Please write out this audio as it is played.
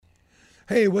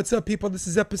Hey, what's up, people? This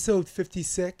is episode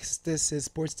 56. This is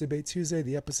Sports Debate Tuesday.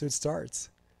 The episode starts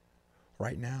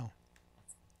right now.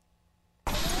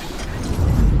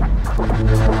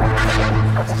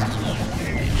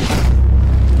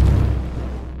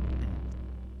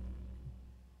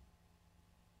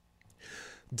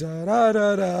 Da da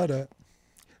da da da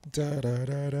da da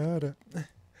da da da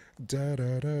da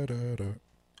da da da da.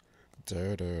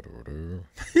 Da, da, da, da.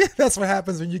 That's what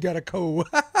happens when you got a cold.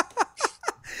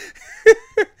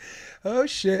 Oh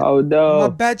shit. Oh My no,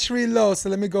 battery low, so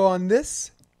let me go on this.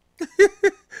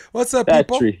 What's up,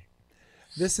 people? battery.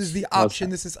 This is the What's option.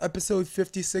 This is episode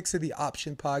 56 of the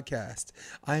Option Podcast.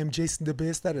 I am Jason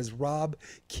DeBiss. That is Rob.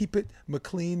 Keep it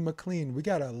McLean. We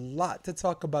got a lot to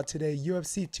talk about today.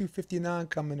 UFC 259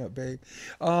 coming up, babe.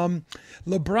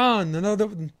 LeBron, another,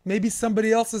 maybe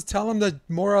somebody else is telling him to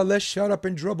more or less shut up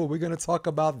and dribble. We're going to talk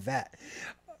about that.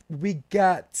 We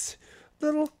got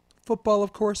little football,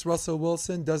 of course. Russell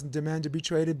Wilson doesn't demand to be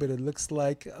traded, but it looks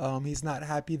like he's not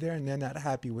happy there, and they're not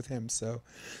happy with him. So,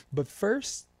 but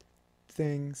first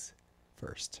things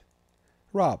first.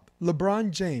 Rob,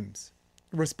 LeBron James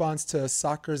responds to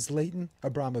soccer's Zlatan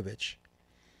Ibrahimovic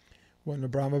when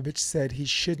Ibrahimovic said he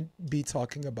shouldn't be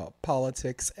talking about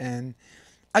politics, and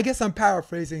I guess I'm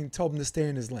paraphrasing, told him to stay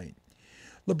in his lane.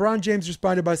 LeBron James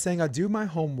responded by saying, "I do my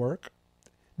homework.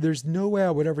 There's no way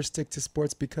I would ever stick to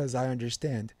sports because I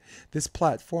understand this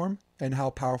platform and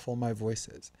how powerful my voice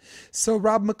is." So,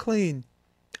 Rob McLean,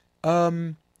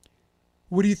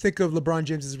 what do you think of LeBron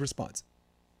James's response?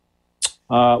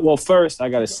 Well, first I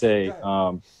gotta say,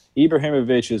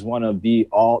 Ibrahimovic is one of the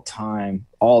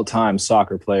all-time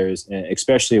soccer players, and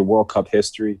especially in World Cup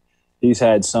history. He's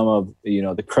had some of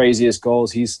the craziest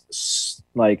goals. He's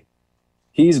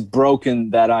broken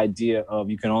that idea of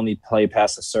you can only play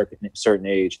past a certain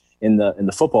age in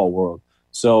the football world.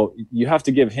 So you have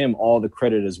to give him all the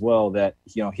credit as well that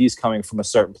he's coming from a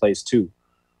certain place too.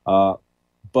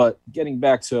 But getting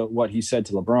back to what he said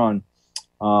to LeBron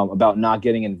about not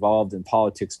getting involved in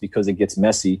politics because it gets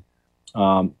messy,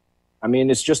 I mean,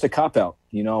 it's just a cop-out,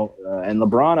 and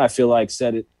LeBron, I feel like,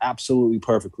 said it absolutely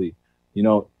perfectly.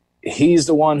 He's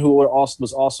the one who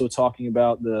was also talking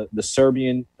about the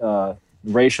Serbian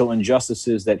racial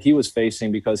injustices that he was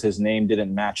facing because his name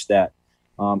didn't match that.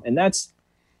 And that's,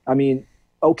 I mean,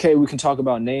 okay, we can talk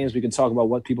about names, we can talk about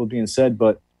what people are being said,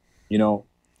 but,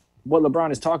 what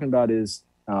LeBron is talking about is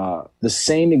the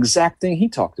same exact thing he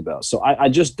talked about. So I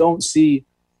just don't see,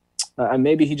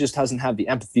 maybe he just doesn't have the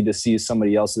empathy to see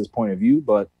somebody else's point of view.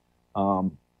 But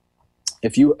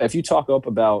if you talk up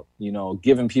about,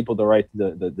 giving people the right,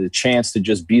 the chance to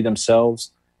just be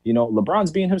themselves, LeBron's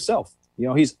being himself.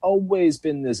 He's always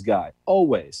been this guy,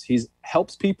 always. He's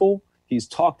helped people. He's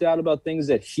talked out about things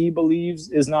that he believes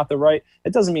is not the right.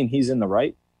 It doesn't mean he's in the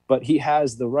right, but he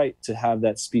has the right to have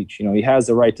that speech. He has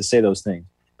the right to say those things.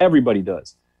 Everybody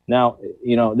does. Now,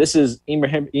 this is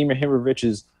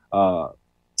Ibrahimovic's,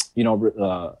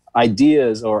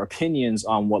 ideas or opinions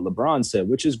on what LeBron said,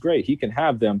 which is great. He can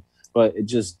have them, but it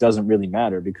just doesn't really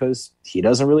matter because he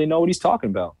doesn't really know what he's talking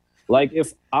about. Like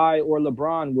if I or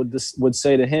LeBron would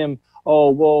say to him, "Oh,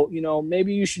 well,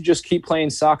 maybe you should just keep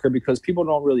playing soccer because people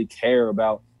don't really care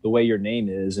about the way your name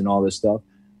is and all this stuff."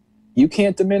 You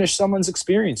can't diminish someone's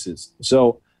experiences.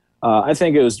 So I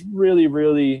think it was really,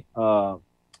 really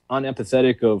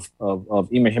unempathetic of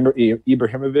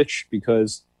Ibrahimovic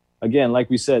because, again, like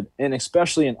we said, and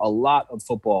especially in a lot of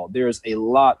football, there's a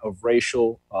lot of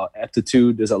racial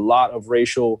aptitude. There's a lot of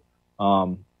racial,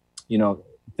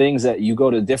 things that you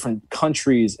go to different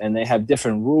countries and they have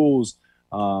different rules.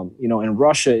 In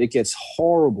Russia, it gets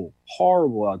horrible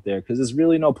out there because there's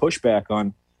really no pushback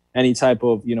on any type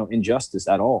of, injustice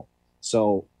at all.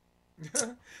 So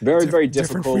very, very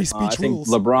difficult. I think rules.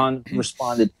 LeBron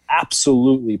responded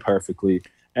absolutely perfectly.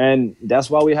 And that's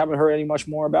why we haven't heard any much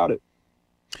more about it.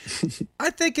 I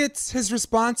think it's his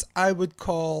response. I would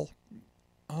call,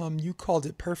 you called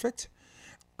it perfect.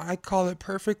 I call it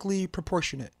perfectly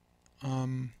proportionate.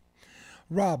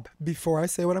 Rob, before I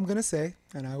say what I'm going to say,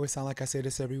 and I always sound like I say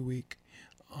this every week,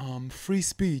 free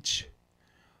speech,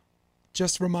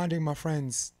 just reminding my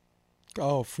friends,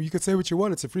 you could say what you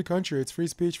want. It's a free country. It's free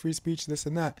speech, this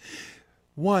and that.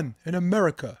 One, in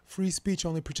America, free speech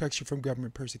only protects you from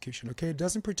government persecution, okay? It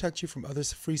doesn't protect you from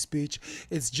others' free speech.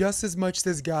 It's just as much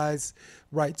this guy's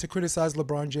right to criticize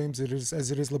LeBron James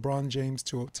as it is LeBron James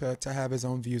to have his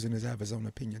own views and to have his own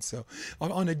opinions. So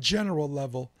on a general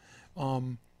level,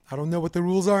 I don't know what the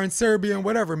rules are in Serbia and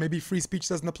whatever. Maybe free speech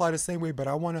doesn't apply the same way, but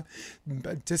I want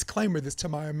to disclaimer this to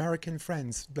my American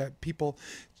friends that people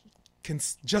can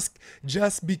just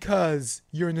because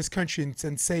you're in this country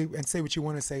and say what you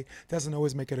want to say doesn't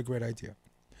always make it a great idea.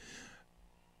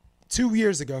 A few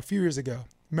years ago,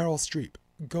 Meryl Streep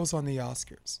goes on the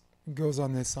Oscars, goes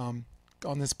on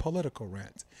this political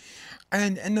rant.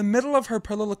 And in the middle of her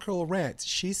political rant,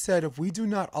 she said, if we do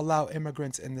not allow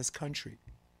immigrants in this country,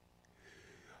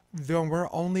 then we're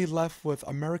only left with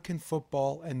American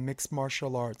football and mixed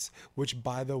martial arts, which,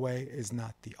 by the way, is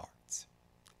not the arts.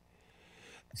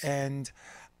 And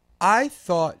I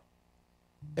thought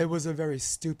it was a very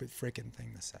stupid freaking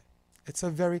thing to say.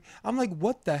 I'm like,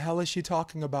 what the hell is she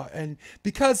talking about? And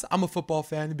because I'm a football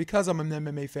fan, because I'm an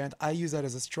MMA fan, I use that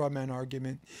as a straw man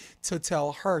argument to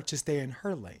tell her to stay in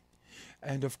her lane.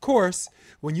 And of course,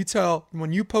 when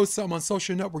you post something on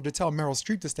social network to tell Meryl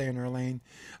Streep to stay in her lane,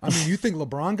 I mean, you think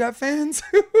LeBron got fans?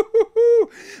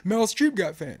 Meryl Streep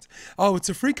got fans. Oh, it's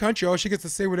a free country. Oh, she gets to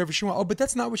say whatever she wants. Oh, but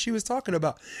that's not what she was talking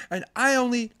about. And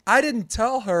I didn't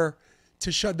tell her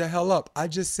to shut the hell up. I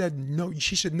just said, no,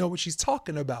 she should know what she's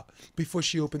talking about before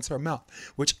she opens her mouth,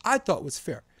 which I thought was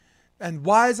fair. And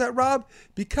why is that, Rob?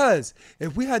 Because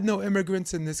if we had no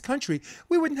immigrants in this country,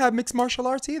 we wouldn't have mixed martial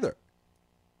arts either.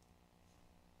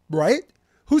 Right?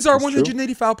 Who's our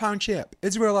 185-pound champ?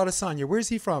 Israel Adesanya. Where's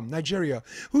he from? Nigeria.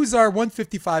 Who's our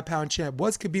 155-pound champ?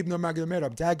 Was Khabib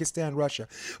Nurmagomedov, Dagestan, Russia.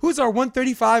 Who's our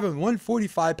 135 and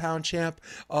 145-pound champ?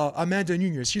 Amanda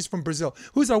Nunes. She's from Brazil.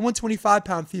 Who's our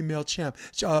 125-pound female champ?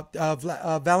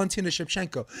 Valentina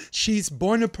Shevchenko. She's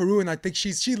born in Peru, and I think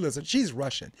she's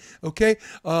Russian. Okay?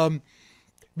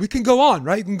 We can go on,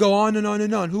 right? We can go on and on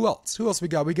and on. Who else? Who else we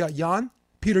got? We got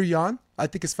Peter Yan. I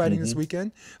think is fighting this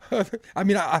weekend. I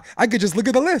mean, I could just look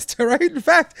at the list, right? In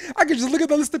fact, I could just look at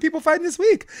the list of people fighting this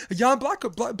week. Jan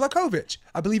Blachowicz,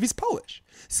 I believe he's Polish.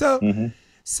 So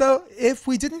if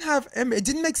we didn't have, it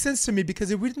didn't make sense to me,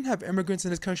 because if we didn't have immigrants in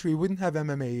this country, we wouldn't have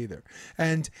MMA either.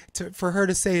 And for her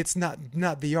to say it's not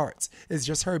the arts is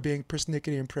just her being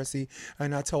persnickety and prissy.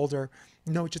 And I told her,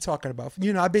 know what you're talking about.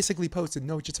 You know, I basically posted,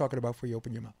 know what you're talking about before you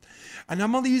open your mouth. And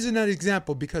I'm only using that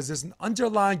example because there's an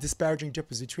underlying disparaging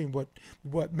difference between what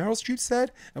Meryl Streep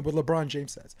said and what LeBron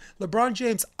James says. LeBron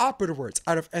James operative words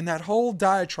and that whole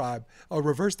diatribe, a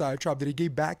reverse diatribe that he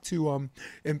gave back to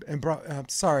Ibrahimovic.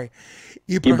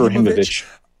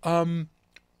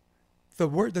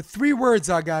 The three words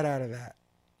I got out of that,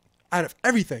 out of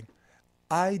everything,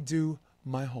 I do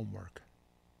my homework.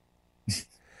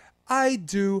 I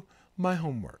do my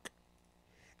homework.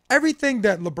 Everything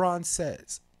that LeBron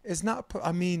says is not,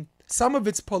 I mean, some of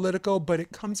it's political, but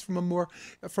it comes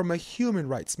from a human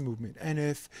rights movement. And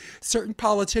if certain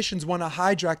politicians want to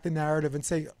hijack the narrative and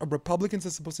say Republicans are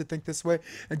supposed to think this way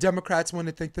and Democrats want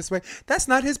to think this way, that's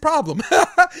not his problem.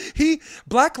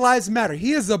 Black Lives Matter.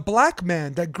 He is a black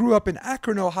man that grew up in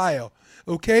Akron, Ohio.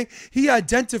 Okay? He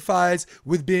identifies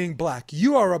with being black.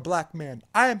 You are a black man.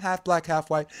 I am half black, half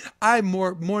white. I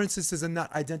more instances than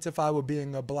not identify with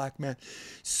being a black man.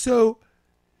 So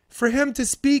for him to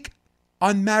speak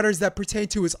on matters that pertain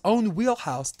to his own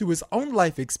wheelhouse, through his own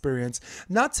life experience,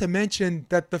 not to mention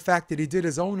that the fact that he did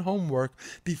his own homework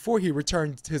before he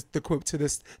returned the quote to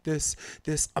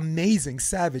this amazing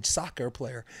savage soccer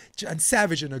player, and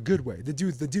savage in a good way. The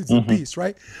dude's a beast,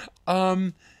 right?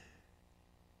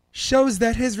 Shows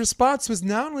that his response was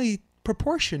not only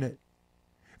proportionate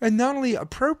and not only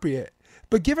appropriate,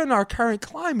 but given our current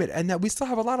climate and that we still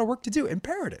have a lot of work to do,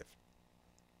 imperative.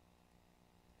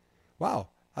 Wow.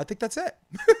 I think that's it.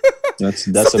 That's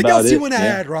Something about else it. You want to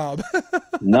add, Rob?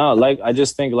 No, I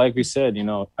just think, like we said,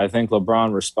 I think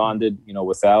LeBron responded,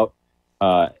 without,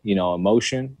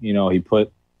 emotion. He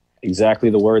put exactly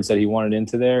the words that he wanted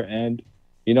into there, and,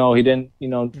 he didn't,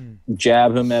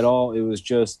 jab him at all. It was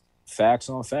just facts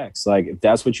on facts. Like, if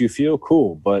that's what you feel,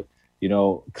 cool. But,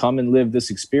 come and live this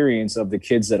experience of the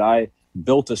kids that I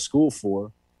built a school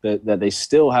for, that they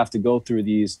still have to go through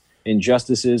these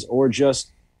injustices, or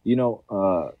just,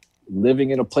 living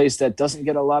in a place that doesn't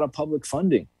get a lot of public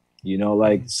funding,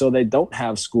 so they don't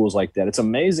have schools like that. It's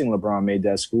amazing LeBron made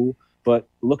that school, but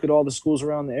look at all the schools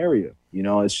around the area.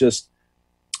 It's just,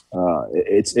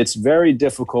 it's very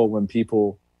difficult when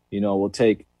people, will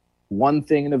take one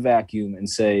thing in a vacuum and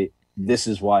say, this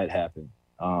is why it happened.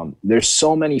 There's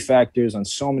so many factors on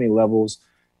so many levels.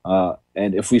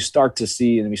 And if we start to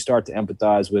see and we start to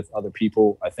empathize with other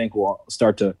people, I think we'll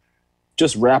start to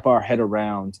just wrap our head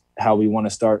around how we want to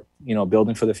start,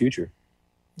 building for the future.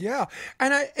 Yeah,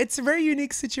 and it's a very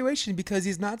unique situation because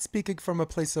he's not speaking from a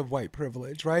place of white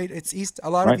privilege, right? It's a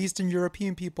lot of Right. Eastern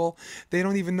European people. They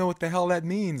don't even know what the hell that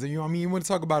means. I mean, you want to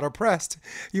talk about oppressed,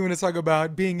 you want to talk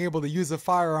about being able to use a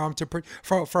firearm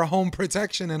for home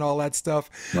protection and all that stuff.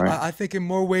 Right. I think in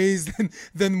more ways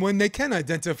than when they can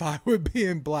identify with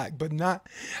being black, but not.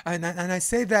 And I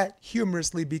say that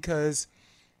humorously because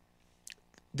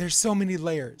there's so many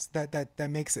layers that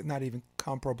makes it not even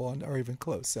comparable or even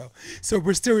close. So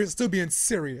we're still being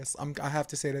serious. I have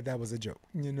to say that was a joke,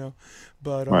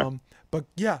 but Right. but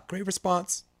yeah, great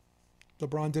response.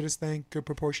 LeBron did his thing, good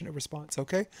proportionate response.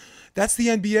 Okay, that's the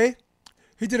NBA.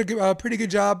 He did a pretty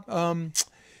good job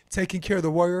taking care of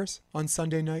the Warriors on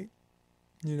Sunday night.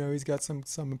 He's got some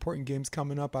important games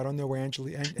coming up. I don't know where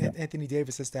Anthony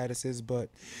Davis' status is, but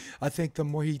I think the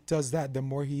more he does that, the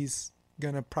more he's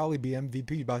gonna probably be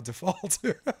MVP by default.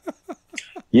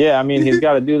 Yeah, I mean, he's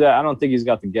got to do that. I don't think he's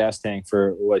got the gas tank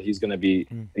for what he's going to be,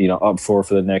 up for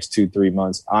the next 2-3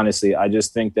 months. Honestly, I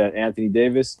just think that Anthony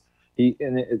Davis, I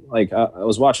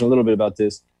was watching a little bit about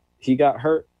this. He got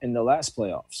hurt in the last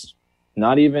playoffs,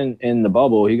 not even in the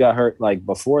bubble. He got hurt like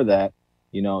before that.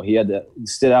 He had to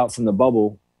sit out from the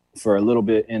bubble for a little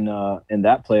bit in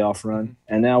that playoff run,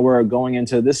 and now we're going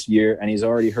into this year, and he's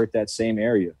already hurt that same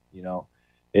area.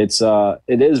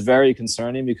 It is very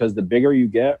concerning because the bigger you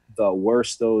get, the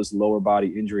worse those lower body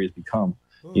injuries become.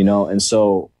 And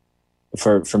so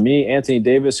for me, Anthony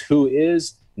Davis, who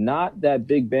is not that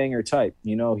big banger type,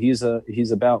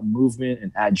 he's about movement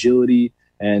and agility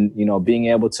and being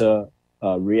able to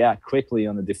react quickly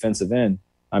on the defensive end.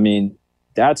 I mean,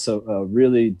 that's a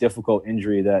really difficult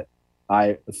injury that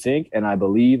I think and I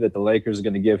believe that the Lakers are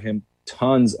going to give him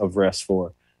tons of rest for.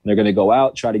 And they're going to go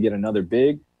out, try to get another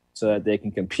big so that they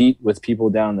can compete with people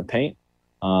down in the paint.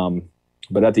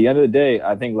 But at the end of the day,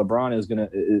 I think LeBron this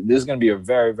is going to be a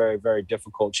very, very, very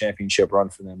difficult championship run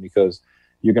for them because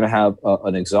you're going to have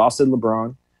an exhausted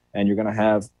LeBron and you're going to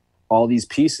have all these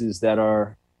pieces that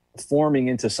are forming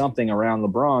into something around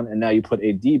LeBron. And now you put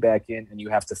AD back in and you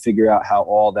have to figure out how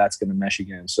all that's going to mesh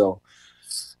again. So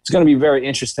it's going to be very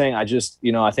interesting. I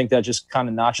think that just kind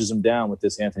of notches him down with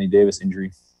this Anthony Davis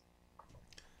injury.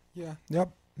 Yeah.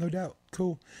 Yep. No doubt.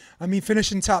 Cool. I mean,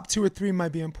 finishing top 2 or 3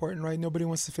 might be important, right? Nobody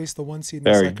wants to face the 1 seed in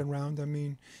the second round. I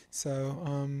mean, so,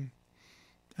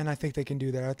 and I think they can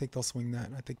do that. I think they'll swing that.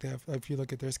 I think they have, if you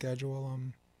look at their schedule,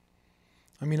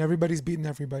 I mean, everybody's beating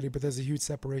everybody, but there's a huge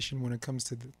separation when it comes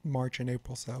to March and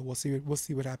April. So we'll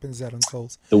see what happens as that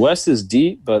unfolds. The West is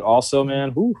deep, but also,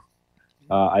 man,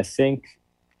 I think,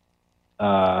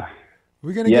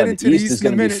 we're going to get into the East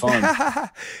in a minute.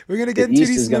 We're going to get into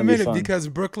the East in a minute because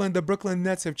the Brooklyn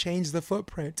Nets have changed the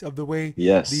footprint of the way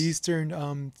the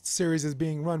Eastern series is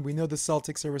being run. We know the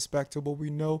Celtics are respectable.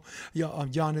 We know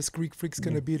Giannis Greek Freak's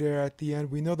going to be there at the end.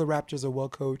 We know the Raptors are well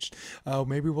coached.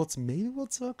 Maybe we'll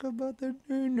talk about the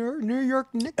New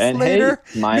York Knicks and later.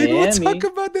 Hey, Miami. Maybe we'll talk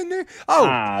about the New.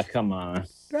 Come on.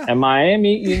 And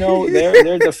Miami,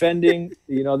 they're defending.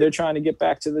 They're trying to get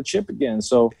back to the chip again.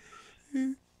 So.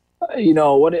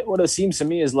 What it seems to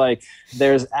me is like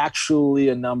there's actually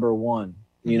a number one,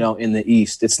 in the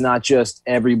East. It's not just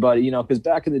everybody, because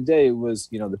back in the day it was,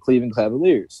 the Cleveland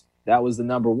Cavaliers. That was the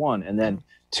number one. And then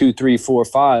 2, 3, 4,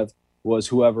 5 was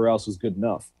whoever else was good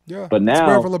enough. Yeah. But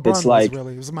now it's like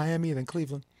really. It was Miami, then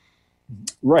Cleveland.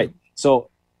 Right.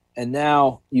 So, and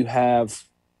now you have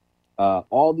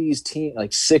all these teams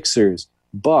like Sixers,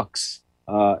 Bucks,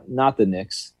 not the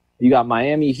Knicks. You got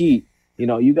Miami Heat.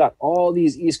 You got all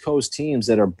these East Coast teams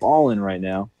that are balling right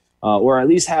now, or at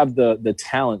least have the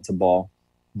talent to ball.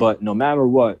 But no matter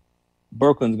what,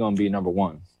 Brooklyn's going to be number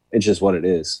one. It's just what it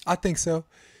is. I think so.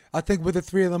 I think with the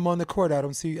 3 of them on the court, I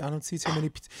don't see too many,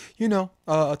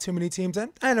 too many teams and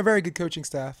a very good coaching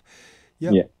staff.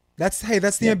 Yep. Yeah. That's the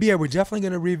NBA. We're definitely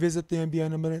going to revisit the NBA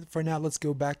in a minute. For now, let's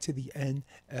go back to the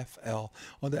NFL.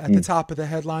 At the top of the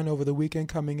headline over the weekend,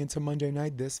 coming into Monday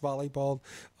night, this volleyball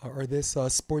or this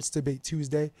Sports Debate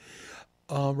Tuesday,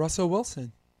 Russell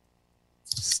Wilson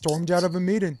stormed out of a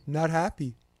meeting, not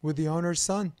happy with the owner's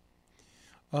son.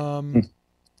 Don't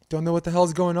know what the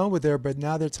hell's going on with there, but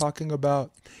now they're talking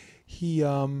about he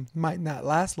might not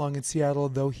last long in Seattle,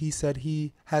 though he said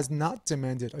he has not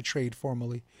demanded a trade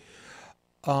formally.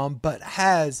 But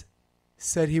has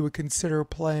said he would consider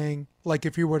playing, like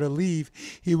if he were to leave,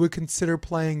 he would consider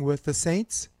playing with the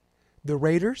Saints, the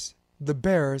Raiders, the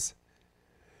Bears,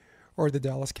 or the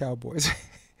Dallas Cowboys.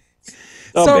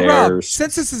 Rob,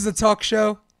 since this is a talk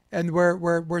show and we're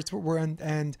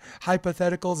and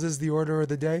hypotheticals is the order of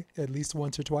the day, at least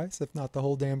once or twice, if not the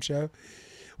whole damn show,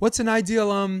 what's an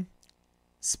ideal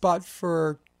spot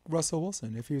for Russell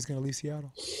Wilson if he was going to leave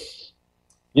Seattle?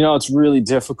 You know, it's really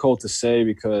difficult to say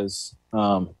because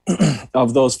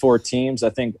of those four teams, I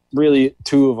think really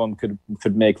two of them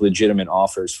could make legitimate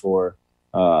offers for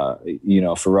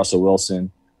for Russell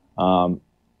Wilson, and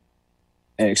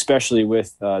especially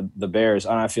with the Bears.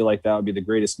 And I feel like that would be the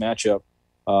greatest matchup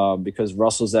because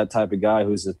Russell's that type of guy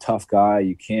who's a tough guy.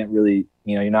 You can't really,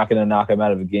 you're not going to knock him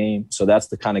out of a game. So that's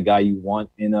the kind of guy you want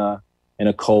in a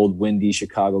cold, windy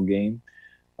Chicago game.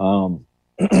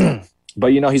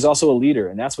 But, he's also a leader,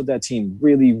 and that's what that team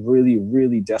really, really,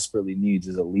 really desperately needs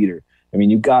is a leader. I mean,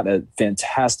 you've got a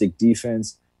fantastic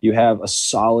defense. You have a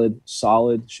solid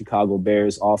Chicago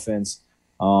Bears offense.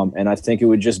 And I think it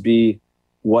would just be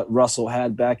what Russell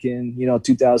had back in,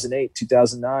 2008,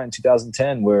 2009,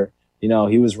 2010, where,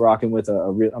 he was rocking with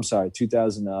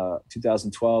 2012,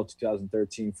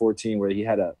 2013, 14, where he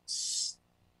had a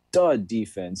stud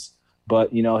defense,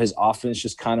 but, his offense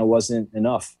just kind of wasn't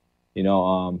enough.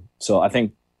 So I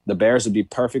think the Bears would be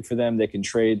perfect for them. They can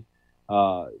trade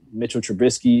Mitchell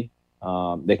Trubisky.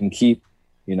 They can keep,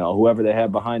 whoever they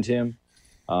have behind him.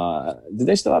 Did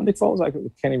they still have Nick Foles? I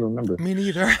can't even remember. Me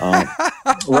neither.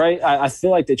 Right? I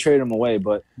feel like they traded him away,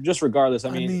 but just regardless, I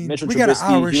mean Mitchell Trubisky, we got an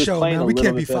hour he was show, playing man. a We little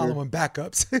can't be bit better. following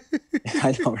backups.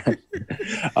 I know,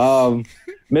 right?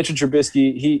 Mitchell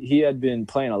Trubisky, he had been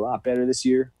playing a lot better this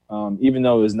year. Even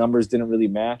though his numbers didn't really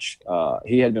match,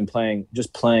 he had been playing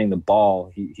the ball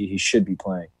he should be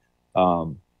playing.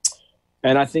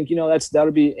 And I think,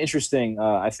 that'll be interesting.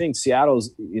 I think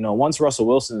Seattle's, once Russell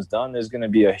Wilson is done, there's going to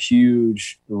be a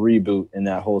huge reboot in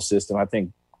that whole system. I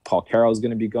think Paul Carroll is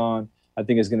going to be gone. I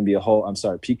think it's going to be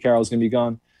Pete Carroll is going to be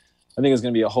gone. I think it's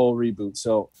going to be a whole reboot.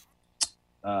 So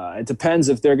it depends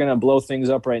if they're going to blow things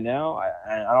up right now.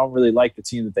 I don't really like the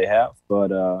team that they have,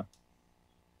 but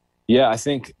yeah, I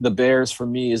think the Bears for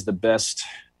me is the best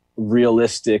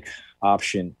realistic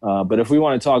option. But if we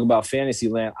want to talk about fantasy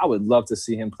land, I would love to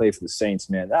see him play for the Saints,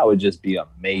 man. That would just be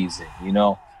amazing.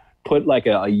 Put like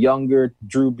a younger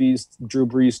Drew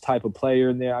Brees type of player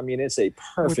in there. I mean, it's a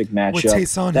perfect matchup. With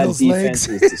Taysom that Hill's defense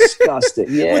legs. is disgusting.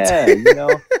 Yeah,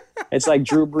 it's like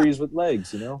Drew Brees with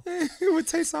legs. With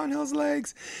Taysom Hill's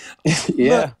legs.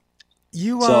 Yeah.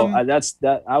 Look, that's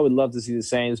that. I would love to see the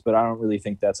Saints, but I don't really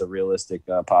think that's a realistic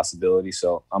possibility.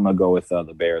 So I'm gonna go with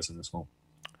the Bears in this one.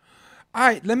 All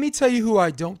right, let me tell you who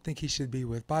I don't think he should be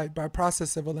with by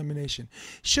process of elimination.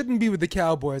 Shouldn't be with the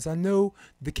Cowboys. I know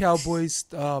the Cowboys.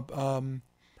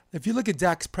 If you look at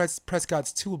Dak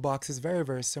Prescott's toolbox, is very,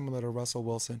 very similar to Russell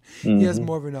Wilson. Mm-hmm. He has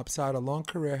more of an upside, a long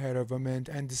career ahead of him,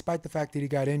 and despite the fact that he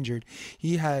got injured,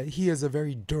 he is a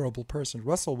very durable person.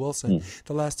 Russell Wilson,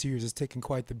 the last 2 years, has taken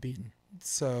quite the beating.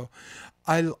 So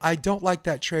I don't like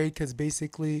that trade because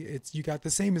basically you got the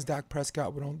same as Dak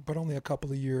Prescott, but only a couple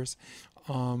of years.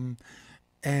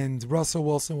 And Russell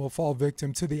Wilson will fall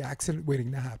victim to the accident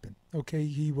waiting to happen. Okay,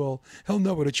 he'll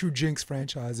know what a true jinx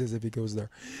franchise is if he goes there.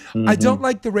 Mm-hmm. I don't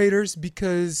like the Raiders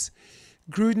because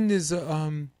Gruden is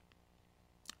I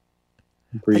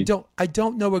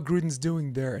don't know what Gruden's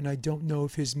doing there, and I don't know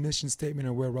if his mission statement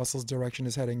or where Russell's direction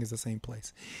is heading is the same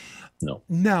place. No.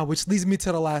 Now, which leads me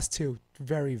to the last two.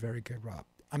 Very, very good, Rob.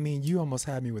 I mean, you almost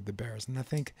had me with the Bears, and I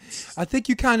think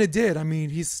you kind of did. I mean,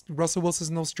 Russell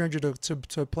Wilson's no stranger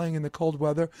to playing in the cold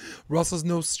weather. Russell's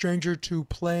no stranger to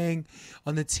playing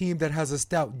on a team that has a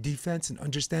stout defense and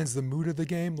understands the mood of the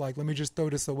game. Like, let me just throw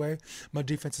this away. My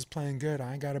defense is playing good.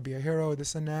 I ain't got to be a hero,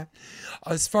 this and that.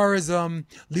 As far as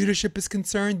leadership is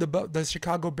concerned, the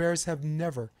Chicago Bears have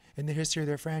never in the history of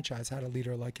their franchise had a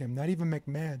leader like him. Not even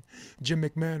Jim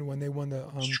McMahon, when they won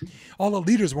all the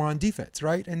leaders were on defense,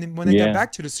 right? And then when they got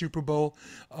back to the Super Bowl,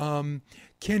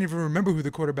 can't even remember who the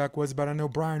quarterback was, but I know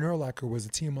Brian Urlacher was a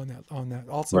team on that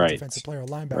also a defensive player, a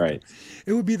linebacker. Right.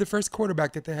 It would be the first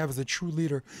quarterback that they have as a true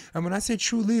leader. And when I say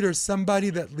true leader,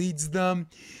 somebody that leads them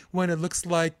when it looks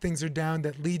like things are down,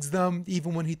 that leads them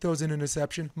even when he throws an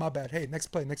interception. My bad. Hey, next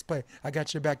play. I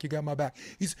got your back. You got my back.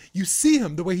 You see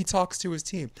him, the way he talks to his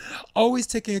team. Always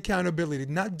taking accountability.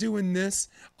 Not doing this,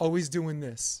 always doing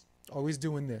this. Always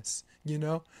doing this.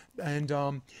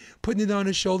 And putting it on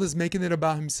his shoulders, making it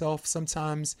about himself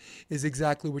sometimes is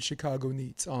exactly what Chicago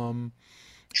needs.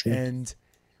 And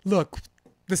look,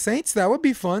 the Saints, that would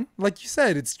be fun. Like you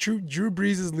said, it's Drew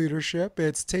Brees' leadership,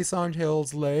 it's Taysom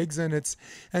Hill's legs, and it's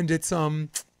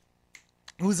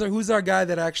who's our guy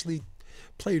that actually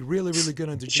played really, really good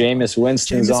under Jameis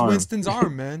Winston's arm. Jameis Winston's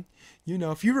arm, man.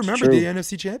 If you remember the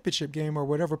NFC Championship game or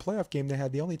whatever playoff game they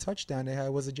had, the only touchdown they had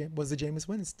was the Jameis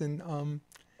Winston.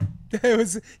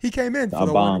 He came in for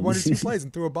the one or two plays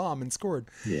and threw a bomb and scored.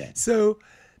 Yeah. So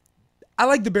I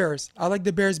like the Bears. I like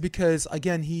the Bears because,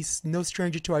 again, he's no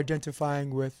stranger to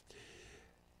identifying with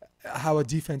how a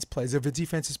defense plays. If a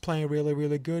defense is playing really,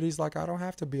 really good, he's like, I don't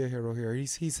have to be a hero here.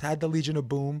 He's had the Legion of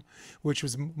Boom, which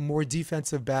was more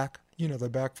defensive back, the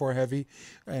back four heavy,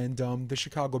 and the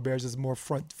Chicago Bears is more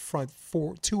front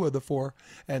four, two of the four,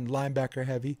 and linebacker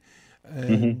heavy.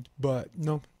 And but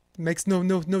no, makes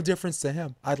no difference to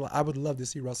him. I would love to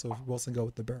see Russell Wilson go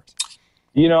with the Bears.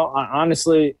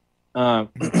 Honestly,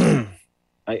 the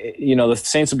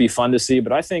Saints would be fun to see,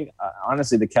 but I think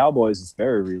honestly the Cowboys is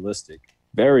very realistic.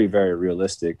 Very, very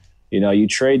realistic. You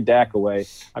trade Dak away.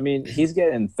 I mean, he's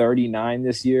getting 39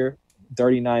 this year,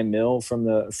 39 mil from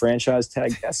the franchise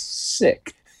tag. That's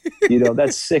sick.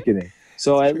 That's sickening.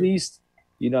 So at least,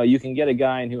 you can get a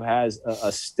guy who has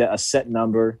a set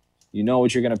number. You know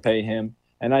what you're going to pay him.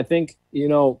 And I think,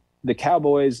 the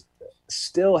Cowboys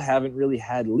still haven't really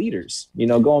had leaders.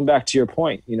 Going back to your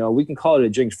point, we can call it a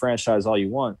jinx franchise all you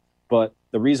want, but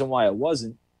the reason why it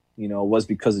wasn't, was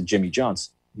because of Jimmy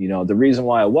Johnson. The reason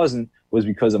why it wasn't was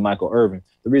because of Michael Irvin.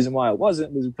 The reason why it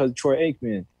wasn't was because of Troy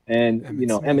Aikman and,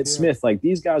 Emmitt Smith. Like,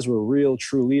 these guys were real,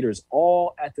 true leaders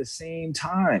all at the same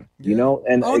time, And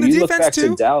you look back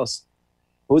to Dallas.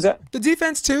 Who was that? The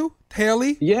defense, too.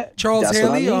 Haley. Yeah. Charles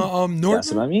Haley. Norton.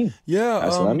 That's what I mean. Yeah.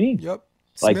 That's what I mean. Yep.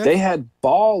 Like, Smith. they had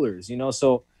ballers,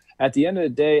 So at the end of the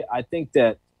day, I think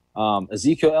that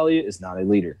Ezekiel Elliott is not a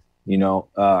leader.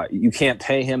 You can't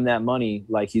pay him that money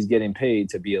like he's getting paid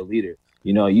to be a leader.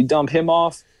 You dump him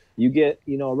off, you get,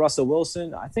 Russell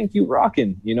Wilson. I think you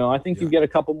rocking. I think you get a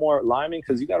couple more linemen,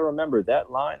 because you got to remember that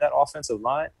offensive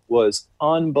line was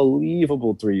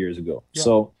unbelievable 3 years ago. Yeah.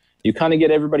 So you kind of get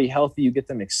everybody healthy. You get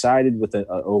them excited with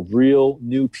a real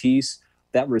new piece.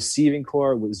 That receiving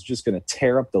core was just going to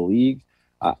tear up the league.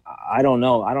 I don't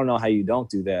know. I don't know how you don't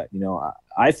do that.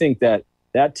 I think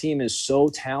that team is so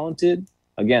talented.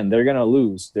 Again, they're going to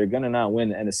lose. They're going to not win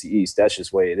the NFC East. That's just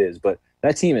the way it is. But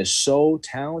that team is so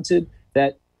talented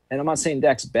that, and I'm not saying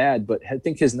Dak's bad, but I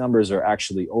think his numbers are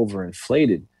actually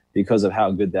overinflated because of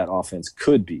how good that offense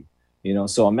could be.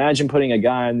 So imagine putting a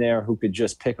guy in there who could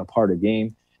just pick apart a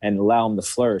game and allow him to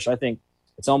flourish. I think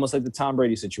it's almost like the Tom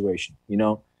Brady situation.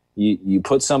 You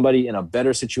put somebody in a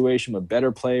better situation with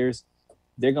better players,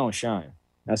 they're going to shine.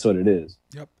 That's what it is.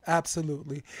 Yep,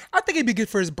 absolutely. I think it'd be good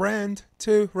for his brand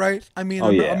too, right? I mean,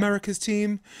 America's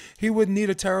team, he wouldn't need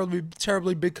a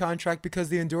terribly big contract because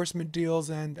the endorsement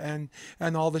deals and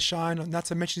all the shine. Not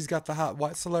to mention he's got the hot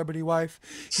white celebrity wife.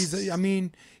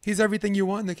 He's everything you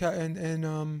want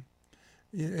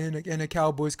in a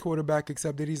Cowboys quarterback,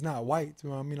 except that he's not white.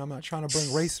 I mean, I'm not trying to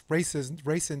bring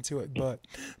race into it,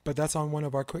 but that's on one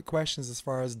of our quick questions as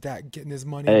far as Dak getting his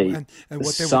money and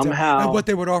what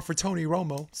they would offer Tony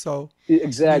Romo. So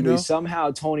exactly,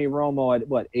 somehow Tony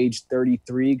Romo at age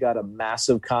 33 got a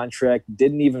massive contract,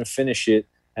 didn't even finish it,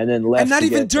 and then left. And not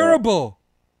even durable.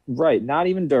 Right, not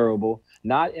even durable.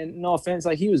 No offense,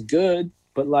 like he was good,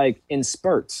 but like in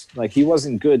spurts, like he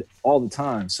wasn't good all the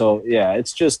time. So yeah,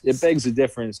 it begs the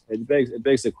difference. It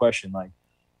begs the question, like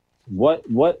what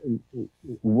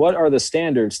are the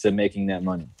standards to making that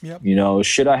money? Yep.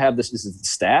 Should I have this? Is it the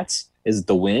stats? Is it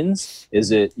the wins?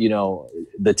 Is it,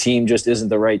 the team just isn't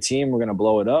the right team? We're going to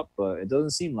blow it up, but it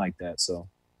doesn't seem like that. So.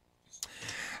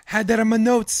 Had that in my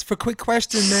notes for quick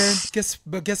question, man. Guess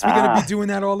we're gonna be doing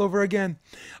that all over again.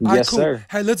 All yes, right, cool. Sir.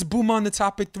 Hey, let's boom on the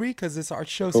topic 3 because our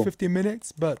show's 50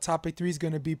 minutes, but topic 3 is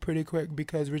gonna be pretty quick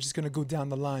because we're just gonna go down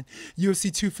the line.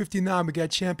 UFC 259, we got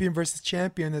champion versus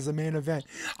champion as a main event.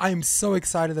 I am so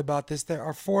excited about this. There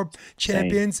are 4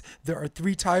 champions. Same. There are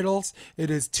 3 titles. It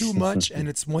is too much, and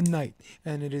it's one night,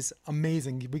 and it is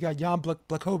amazing. We got Jan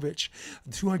Blachowicz,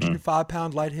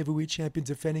 205-pound light heavyweight champion,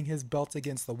 defending his belt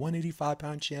against the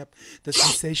 185-pound champion, the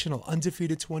sensational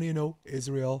undefeated 20-0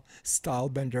 Israel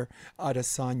Stylebender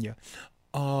Adesanya.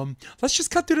 Let's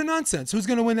just cut through the nonsense. Who's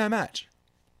gonna win that match?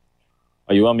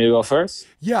 Oh, you want me to go first?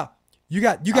 Yeah, you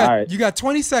got right. You got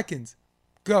 20 seconds.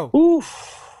 Go.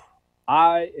 Oof.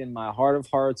 I, in my heart of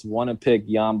hearts, want to pick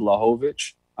Jan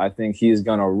Blachowicz. I think he's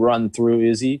gonna run through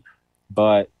Izzy,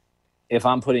 but if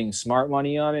I'm putting smart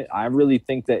money on it, I really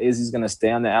think that Izzy's gonna stay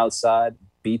on the outside,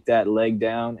 beat that leg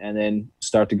down, and then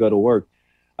start to go to work.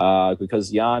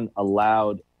 Because Jan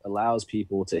allows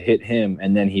people to hit him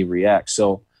and then he reacts.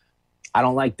 So I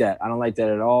don't like that. I don't like that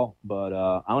at all. But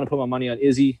I want to put my money on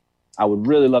Izzy. I would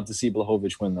really love to see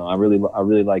Blachowicz win, though. I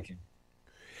really like him.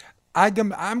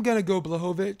 I'm gonna go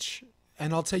Blachowicz.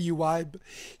 And I'll tell you why.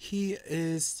 He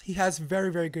has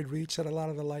very, very good reach that a lot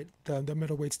of the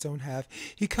middleweights don't have.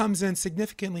 He comes in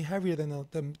significantly heavier than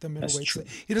the middleweights.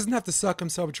 He doesn't have to suck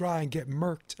himself dry and get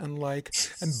murked and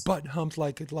butt humped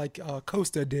like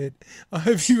Costa did.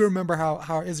 If you remember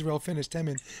how Israel finished him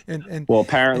and well,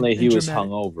 apparently he was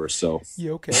dramatic. hungover, so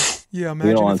yeah, okay, yeah.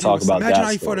 we don't want to talk about that. Imagine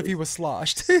how he fought if he was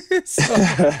sloshed.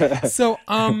 so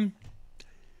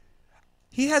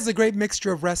he has a great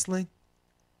mixture of wrestling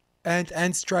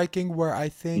and striking, where I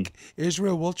think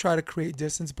Israel will try to create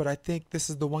distance, but I think this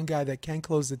is the one guy that can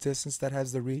close the distance, that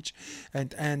has the reach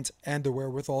and the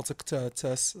wherewithal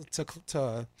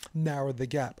to narrow the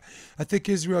gap. I think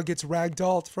Israel gets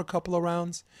ragdolled for a couple of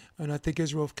rounds, and I think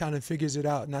Israel kind of figures it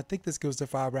out. And I think this goes to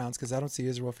 5 rounds because I don't see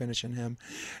Israel finishing him.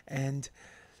 And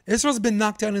Israel's been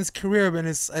knocked out in his career, and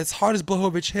as hard as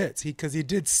Blachowicz hits, because he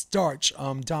did starch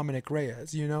Dominic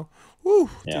Reyes, you know?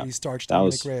 Woo, yeah, did he starch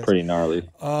Dominic Reyes? That was pretty gnarly.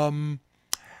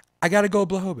 I got to go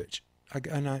Blachowicz. I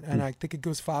think it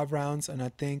goes 5 rounds, and I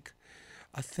think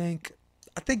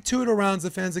 2 of the rounds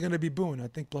the fans are going to be booing. I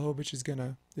think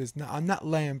Blachowicz I'm not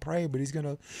laying prey, but he's going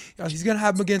to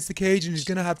have him against the cage, and he's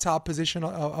going to have top position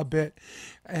a bit.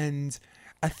 And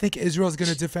I think Israel's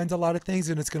going to defend a lot of things,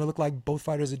 and it's going to look like both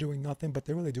fighters are doing nothing, but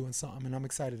they're really doing something, and I'm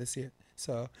excited to see it.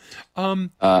 So,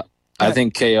 I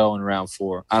think KO in round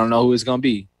 4. I don't know who it's going to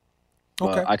be.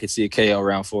 Okay. I could see a KO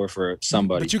round 4 for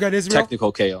somebody. But you got Israel?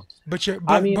 Technical KO. But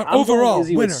overall,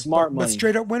 winner. Smart money. But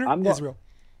straight up winner, Israel.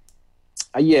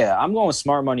 Yeah, I'm going with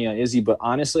smart money on Izzy, but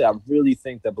honestly, I really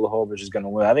think that Blachowicz is going to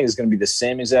win. I think it's going to be the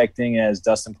same exact thing as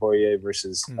Dustin Poirier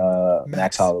versus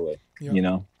Max Holloway, yep. You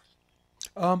know?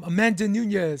 Amanda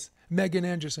Nunes, Megan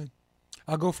Anderson.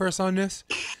 I'll go first on this.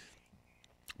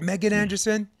 Megan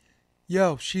Anderson,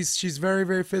 she's very,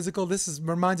 very physical. This is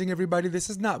reminding everybody, this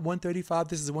is not 135,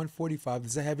 this is 145.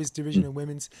 This is the heaviest division in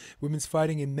women's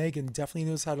fighting, and Megan definitely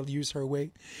knows how to use her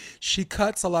weight. She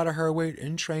cuts a lot of her weight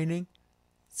in training.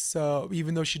 So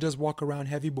even though she does walk around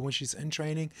heavy, but when she's in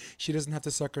training, she doesn't have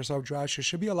to suck herself dry. So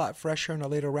she'll be a lot fresher in the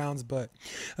later rounds. But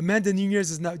Amanda Nunes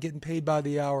is not getting paid by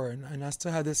the hour. And I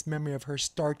still have this memory of her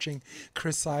starching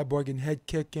Chris Cyborg and head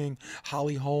kicking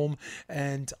Holly Holm,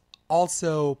 and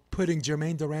also putting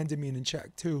Jermaine Durandamine in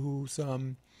check too,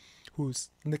 who's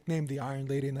nicknamed the Iron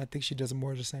Lady. And I think she does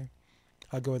more of the same.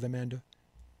 I'll go with Amanda.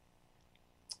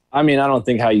 I mean, I don't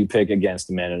think how you pick against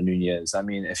Amanda Nunes. I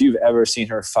mean, if you've ever seen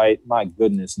her fight, my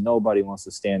goodness, nobody wants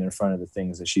to stand in front of the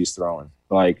things that she's throwing.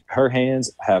 Like, her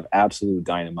hands have absolute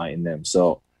dynamite in them.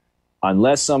 So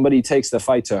unless somebody takes the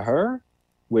fight to her,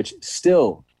 which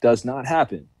still does not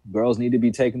happen, girls need to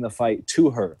be taking the fight to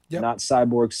her, not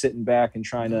Cyborg sitting back and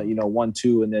trying to,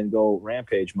 1-2 and then go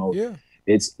rampage mode. Yeah.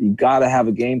 You got to have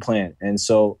a game plan. And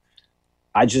so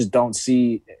I just don't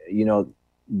see,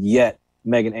 yet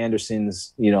Megan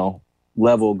Anderson's,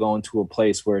 level going to a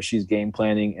place where she's game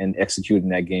planning and executing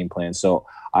that game plan. So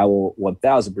I will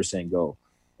 1,000% go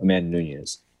Amanda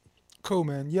Nunes. Cool,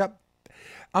 man. Yep.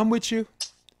 I'm with you.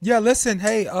 Yeah, listen,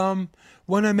 hey,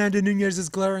 one of Amanda Nunes'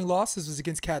 glaring losses was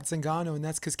against Kat Zingano, and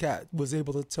that's because Kat was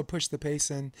able to push the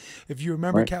pace. And if you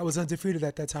remember, Kat was undefeated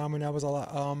at that time, and that was a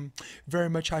lot, very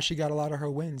much how she got a lot of her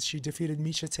wins. She defeated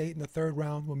Miesha Tate in the 3rd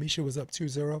round when Miesha was up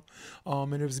 2-0,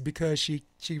 and it was because she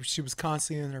was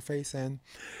constantly in her face. And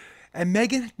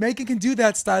Megan can do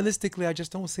that stylistically. I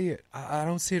just don't see it. I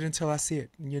don't see it until I see it.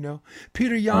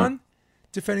 Peter Yan.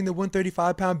 Defending the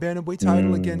 135-pound bantamweight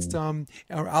title against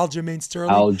Aljamain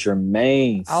Sterling.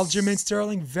 Aljamain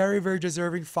Sterling, very, very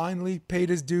deserving. Finally paid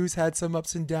his dues, had some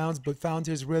ups and downs, but found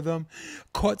his rhythm.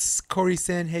 Caught Corey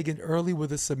Sandhagen early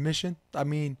with a submission. I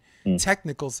mean,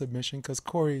 technical submission, because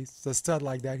Corey's a stud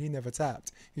like that. He never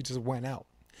tapped. He just went out.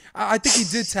 I think he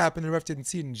did tap, and the ref didn't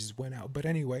see it and just went out. But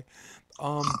anyway,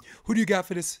 who do you got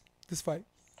for this fight?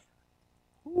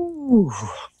 Ooh.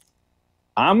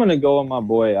 I'm going to go with my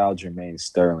boy Aljamain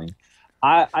Sterling.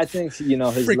 I think, his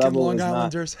freaking level Long is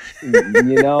Islanders.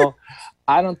 not,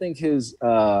 I don't think his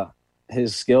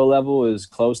skill level is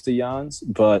close to Jan's.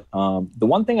 But the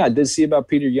one thing I did see about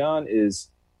Peter Yan is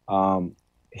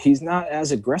he's not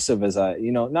as aggressive as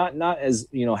not as,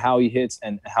 how he hits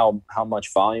and how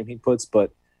much volume he puts.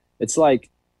 But it's like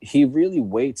he really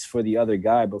waits for the other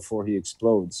guy before he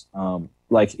explodes.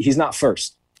 Like, he's not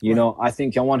first. I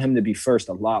think I want him to be first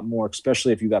a lot more,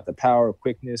 especially if you got the power,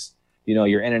 quickness,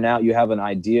 you're in and out, you have an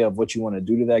idea of what you want to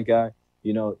do to that guy.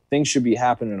 Things should be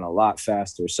happening a lot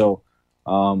faster. So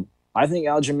I think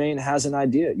Aljamain has an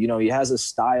idea. He has a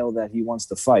style that he wants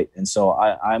to fight. And so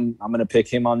I'm going to pick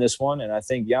him on this one. And I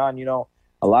think Jan,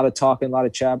 a lot of talking, a lot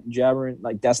of jabbering,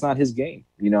 like, that's not his game.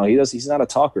 He's not a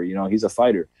talker, he's a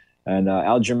fighter. And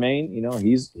Aljamain,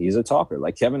 he's a talker.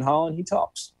 Like Kevin Holland, he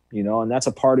talks. and that's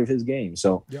a part of his game.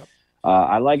 So Yep.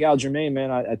 I like Aljamain, man.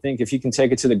 I think if he can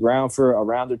take it to the ground for a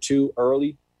round or two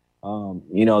early,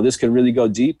 this could really go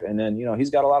deep. And then, he's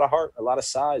got a lot of heart, a lot of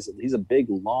size. He's a big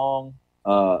and long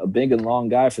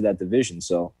guy for that division.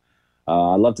 So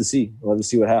I'd love to see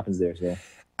what happens there. So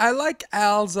I like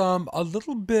Al's a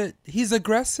little bit. He's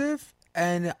aggressive,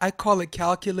 and I call it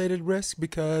calculated risk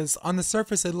because on the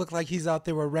surface it looked like he's out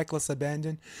there with reckless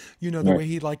abandon. The right. way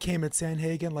he like came at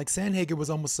Sandhagen. Like Sandhagen was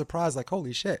almost surprised, like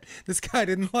holy shit, this guy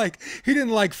didn't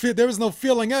fit. There was no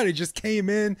feeling out. He just came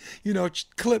in,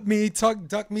 clipped me,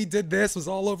 ducked me, did this, was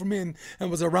all over me,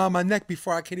 and was around my neck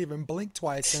before I could even blink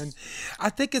twice. And I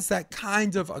think it's that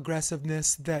kind of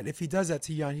aggressiveness that if he does that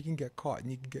to Jan, he can get caught and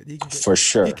he can get for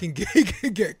sure. He can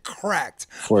get cracked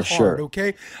for hard. Sure.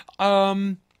 Okay.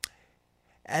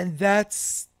 And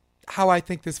that's how I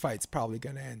think this fight's probably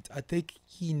going to end. I think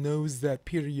he knows that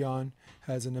Peter Yan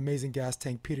has an amazing gas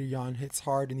tank. Peter Yan hits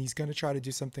hard, and he's going to try to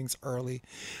do some things early.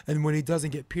 And when he doesn't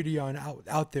get Peter Yan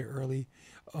out there early,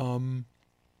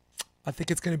 I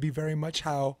think it's going to be very much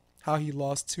how he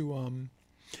lost to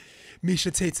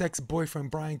Misha Tate's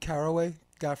ex-boyfriend, Brian Caraway,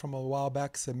 guy from a while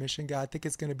back, submission guy. I think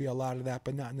it's going to be a lot of that,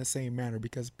 but not in the same manner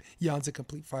because Jan's a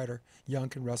complete fighter. Jan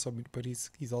can wrestle, but he's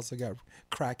also got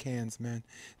crack hands, man.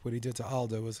 What he did to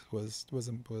Aldo was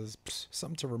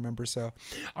something to remember. So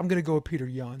I'm going to go with Peter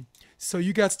Yan. So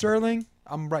you got Sterling.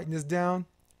 I'm writing this down.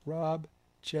 Rob,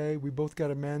 Jay, we both got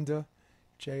Amanda,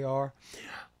 JR.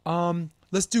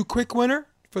 Let's do quick winner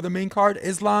for the main card.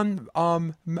 Islam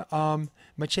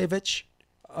Makhachev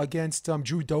against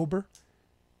Drew Dober.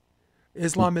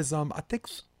 Islam is I think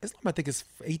is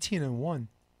 18-1.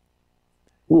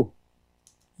 Ooh.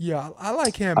 Yeah, I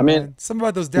like him, I mean, man. Some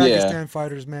about those Dagestan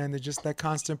fighters, man. They're just that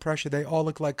constant pressure. They all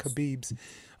look like Khabibs.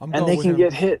 And they can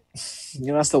get hit.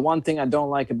 That's the one thing I don't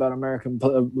like about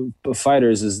American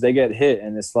fighters is they get hit,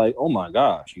 and it's like, oh my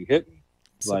gosh, you hit me.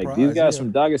 Surprise, like these guys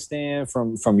from Dagestan,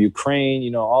 from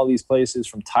Ukraine, all these places,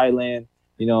 from Thailand.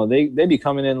 They be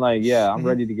coming in like, I'm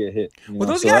ready to get hit. Well,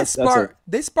 those guys spar.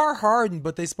 They spar hard,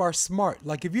 but they spar smart.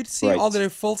 Like if you see all of their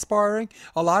full sparring,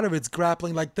 a lot of it's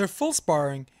grappling. Like their full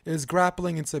sparring is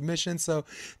grappling and submission, so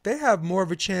they have more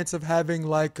of a chance of having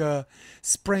like a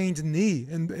sprained knee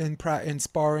in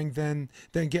sparring than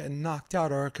getting knocked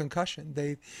out or a concussion.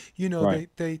 They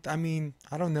I mean,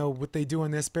 I don't know what they do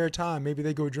in their spare time. Maybe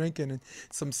they go drinking and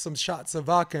some shots of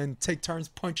vodka and take turns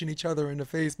punching each other in the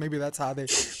face. Maybe that's how they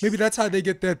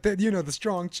get that the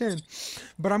strong chin.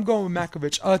 But I'm going with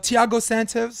Makhachev. Thiago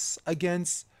Santos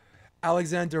against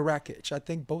Alexander Rakic. I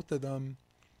think both of them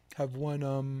have won.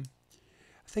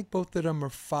 I think both of them are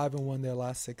 5-1 their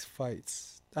last 6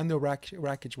 fights. I know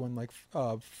Rakic won like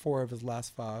 4 of his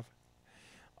last 5.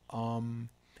 God,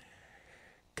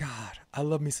 I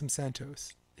love me some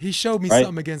Santos. He showed me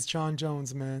something against John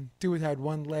Jones, man. Dude had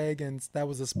one leg, and that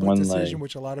was a split decision,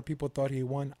 which a lot of people thought he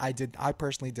won. I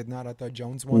personally did not. I thought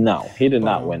Jones won. No, he did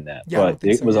not win that. Yeah, but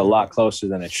it was a lot closer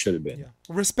than it should have been. Yeah.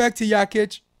 Respect to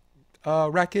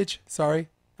Rakic. Sorry,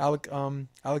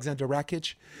 Alexander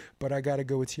Rakic, but I gotta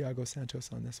go with Thiago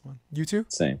Santos on this one. You too?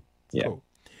 Same. Yeah.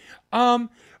 Cool.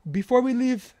 Before we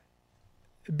leave.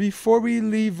 Before we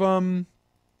leave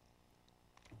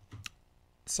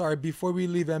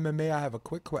MMA, I have a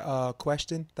quick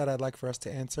question that I'd like for us to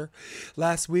answer.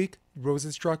 Last week,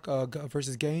 Rosenstruck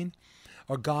versus Gane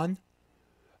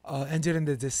ended in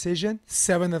the decision.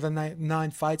 7 of the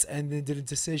 9 fights ended in a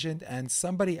decision. And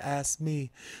somebody asked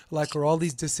me, like, are all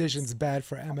these decisions bad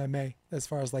for MMA as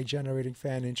far as like generating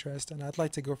fan interest? And I'd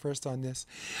like to go first on this.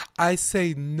 I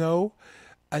say no.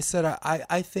 I said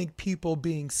I think people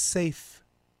being safe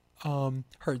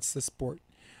hurts the sport.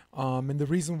 And the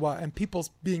reason why, and people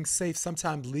being safe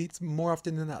sometimes more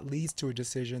often than not leads to a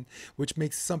decision, which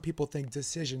makes some people think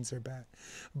decisions are bad.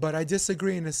 But I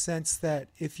disagree in the sense that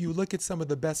if you look at some of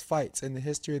the best fights in the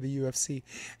history of the UFC,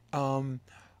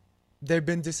 there've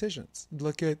been decisions.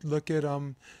 Look at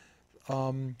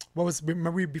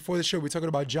remember before the show we were talking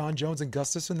about John Jones and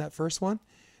Gustafsson, that first one?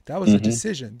 That was a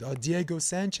decision. Diego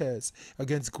Sanchez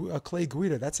against Clay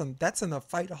Guida. That's in the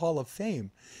Fight Hall of Fame.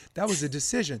 That was a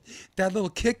decision. That little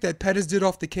kick that Pettis did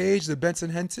off the cage, the Benson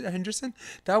Henderson,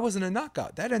 that wasn't a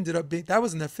knockout. That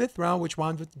was in the 5th round, which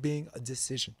wound up being a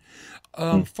decision.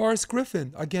 Forrest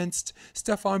Griffin against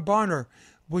Stefan Bonner,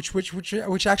 which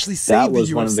actually saved the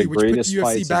UFC, which put the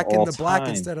UFC back in the black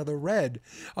instead of the red,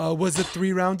 was a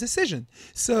 3-round decision.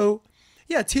 So.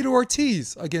 Yeah, Tito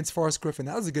Ortiz against Forrest Griffin.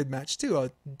 That was a good match too.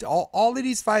 All of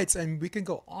these fights, and we can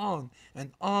go on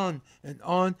and on and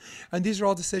on. And these are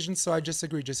all decisions, so I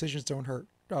disagree. Decisions don't hurt.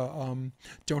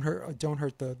 Don't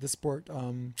hurt the sport.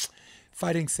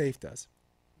 Fighting safe does.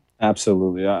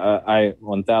 Absolutely. I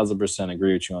 1000%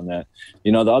 agree with you on that.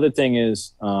 You know, the other thing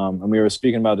is, and we were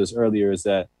speaking about this earlier, is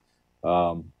that,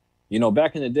 you know,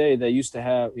 back in the day, they used to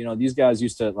have, you know, these guys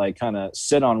used to like kind of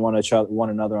sit on one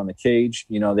another on the cage.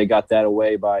 You know, they got that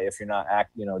away by if you're not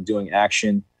doing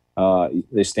action,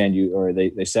 they stand you or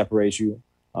they separate you.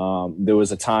 There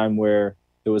was a time where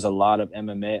there was a lot of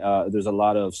MMA, there's a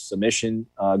lot of submission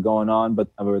going on, but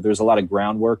there's a lot of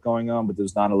groundwork going on, but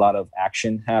there's not a lot of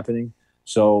action happening.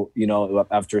 So, you know,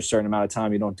 after a certain amount of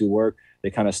time, you don't do work,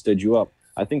 they kind of stood you up.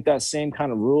 I think that same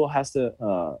kind of rule has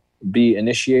to be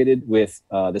initiated with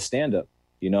the stand-up.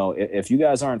 You know, if you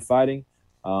guys aren't fighting,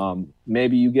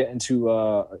 maybe you get into,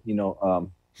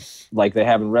 like they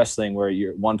have in wrestling where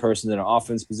you're one person in an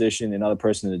offense position, another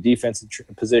person in a defensive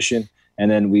position, and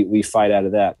then we fight out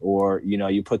of that. Or, you know,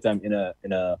 you put them in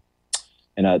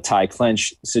a tie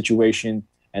clench situation,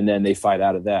 and then they fight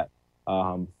out of that.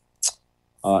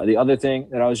 The other thing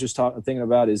that I was just thinking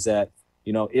about is that,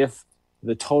 you know, if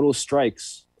the total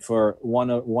strikes for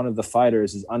one of the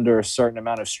fighters is under a certain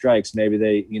amount of strikes, maybe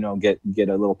they, you know, get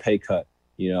a little pay cut,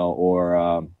 you know,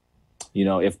 or, you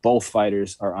know, if both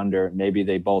fighters are under, maybe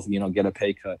they both, you know, get a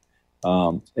pay cut.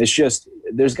 It's just,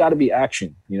 there's got to be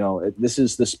action. You know, this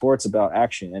is the sport's about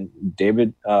action. And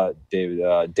Dana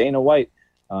White,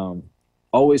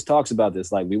 always talks about this.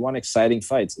 Like, we want exciting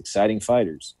fights, exciting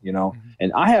fighters, you know,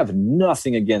 and I have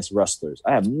nothing against wrestlers.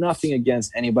 I have nothing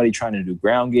against anybody trying to do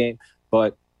ground game,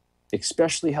 but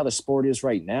especially how the sport is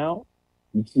right now,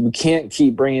 you can't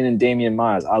keep bringing in Damian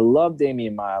Maya. I love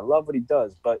Damian Maya. I love what he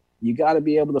does, but you got to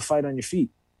be able to fight on your feet.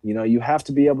 You know, you have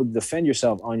to be able to defend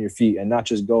yourself on your feet and not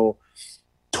just go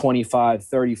 25,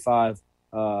 35,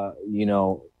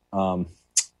 takedown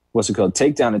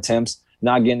attempts,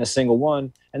 not getting a single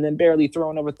one, and then barely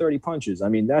throwing over 30 punches. I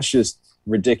mean, that's just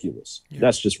ridiculous. Yeah.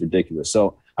 That's just ridiculous.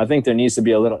 So I think there needs to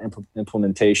be a little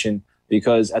implementation,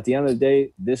 because at the end of the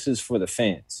day, this is for the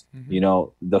fans. You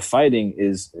know, the fighting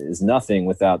is nothing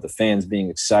without the fans being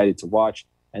excited to watch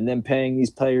and then paying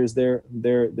these players their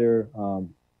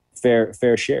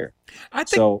fair share. I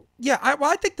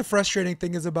think the frustrating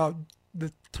thing is about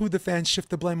who the fans shift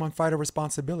the blame on fighter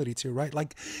responsibility to, right?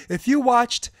 Like, if you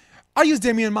watched, I'll use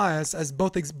Damian Maya as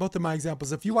both of my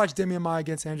examples. If you watch Damian Maya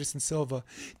against Anderson Silva,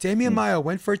 Damian Maya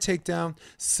went for a takedown,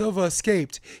 Silva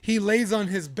escaped. He lays on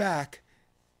his back,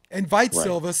 invites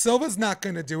Silva. Silva's not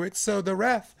going to do it, so the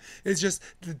ref is just,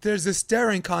 there's this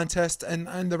staring contest,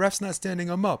 and the ref's not standing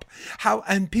him up.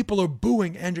 And people are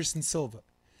booing Anderson Silva.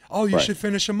 Oh, you should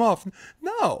finish him off.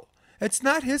 No, it's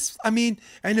not his. I mean,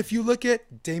 and if you look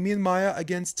at Damian Maya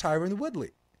against Tyron Woodley,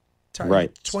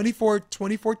 24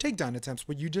 takedown attempts,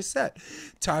 what you just said.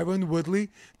 Tyron Woodley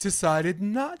decided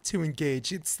not to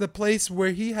engage. It's the place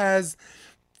where he has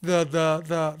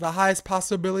the highest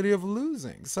possibility of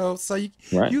losing. So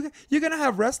you're gonna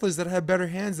have wrestlers that have better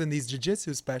hands than these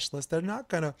jiu-jitsu specialists.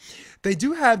 They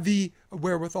do have the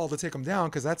wherewithal to take them down,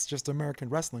 because that's just American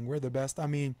wrestling. We're the best. I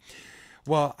mean,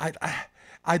 well,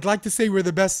 I'd like to say we're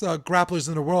the best grapplers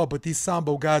in the world, but these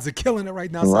Sambo guys are killing it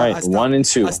right now. So right, 1 and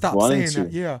 2. I stopped saying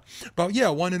that. Yeah, but yeah,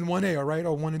 1 and 1A, right,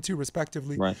 or 1 and 2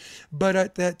 respectively. Right.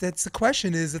 But that's the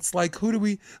question. Is it's like, who do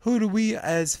we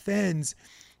as fans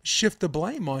shift the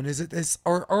blame on? Is it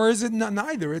or is it not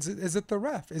neither? Is it the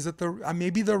ref? Is it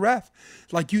maybe the ref,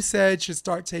 like you said, should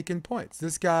start taking points?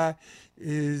 This guy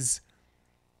is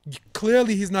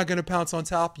clearly, he's not going to pounce on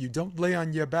top of you. Don't lay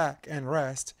on your back and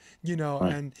rest, you know,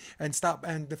 and stop.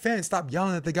 And the fans, stop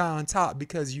yelling at the guy on top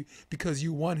because you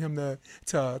want him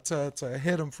to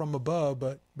hit him from above.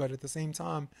 But at the same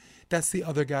time, that's the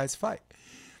other guy's fight,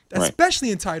 especially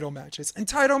in title matches. In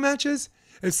title matches,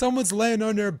 if someone's laying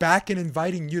on their back and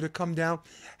inviting you to come down,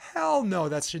 hell no,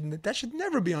 that should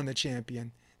never be on the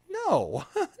champion. No,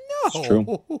 no. It's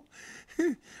true.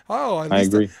 Oh, at least I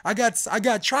agree. I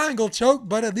got triangle choke,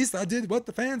 but at least I did what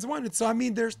the fans wanted. So I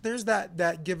mean, there's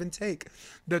that give and take,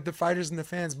 the fighters and the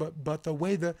fans, but the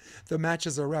way the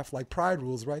matches are ref, like Pride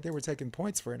rules, right? They were taking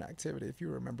points for inactivity, if you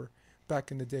remember back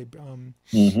in the day.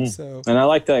 So, and I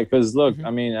like that, because look,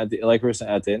 I mean, like we're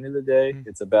saying, at the end of the day,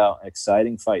 it's about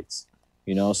exciting fights,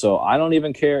 you know. So I don't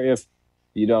even care if,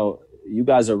 you know, you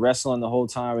guys are wrestling the whole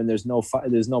time and there's no fight,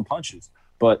 there's no punches,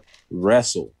 but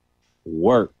wrestle,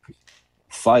 work,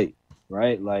 fight,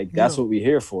 right? Like, that's what we're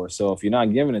here for. So if you're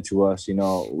not giving it to us, you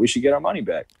know, we should get our money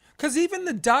back. Because even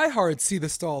the diehards see the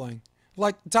stalling.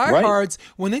 Like, diehards,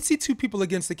 when they see two people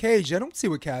against the cage, they don't see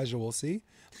what casuals see.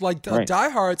 Like,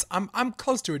 diehards, I'm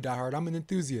close to a diehard. I'm an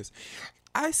enthusiast.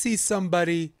 I see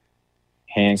somebody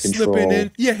hand control. Slipping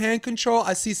in. Yeah, hand control.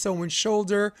 I see someone's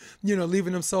shoulder, you know,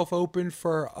 leaving himself open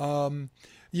for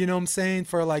You know what I'm saying?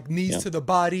 For like knees Yep. to the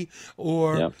body,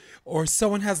 or Yep. or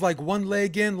someone has like one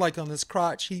leg in, like on his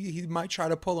crotch. He might try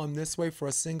to pull him this way for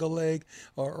a single leg,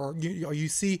 or you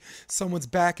see someone's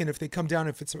back, and if they come down,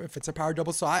 if it's a power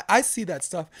double. So I see that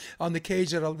stuff on the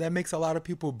cage that makes a lot of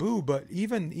people boo. But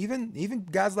even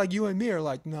guys like you and me are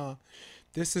like, nah,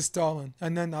 this is stalling.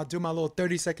 And then I'll do my little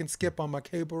 30-second skip on my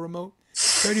cable remote.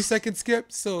 30-second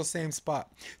skip, still the same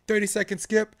spot. 30-second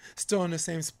skip, still in the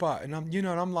same spot. And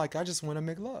I'm like, I just want to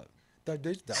make love. They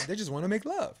just want to make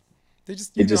love. They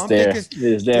just, It's just I'm there. thinking,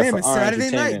 It's there damn, for it's our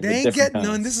Saturday night. entertainment, They but ain't different getting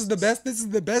none. kinds. This is the best. This is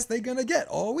the best they're gonna get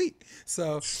all week.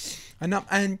 So, I'm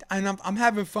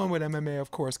having fun with MMA,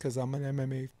 of course, because I'm an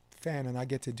MMA fan and I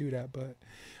get to do that. But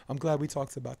I'm glad we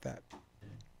talked about that.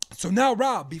 So now,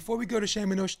 Rob, before we go to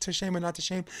shame and to shame and not to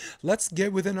shame, let's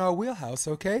get within our wheelhouse,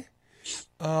 okay?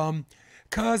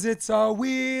 Cause it's our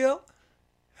wheel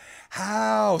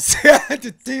house.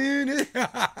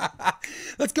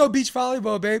 Let's go beach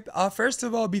volleyball, babe. First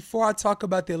of all, before I talk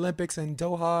about the Olympics and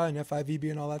Doha and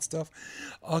FIVB and all that stuff,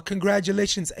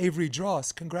 congratulations, Avery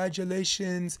Dross.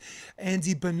 Congratulations,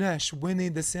 Andy Benesh,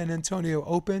 winning the San Antonio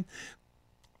Open.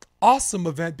 Awesome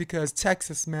event because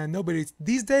Texas, man, nobody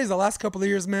these days, the last couple of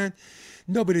years, man,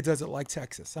 nobody does it like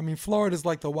Texas. I mean, Florida's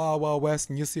like the wild, wild west,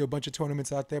 and you'll see a bunch of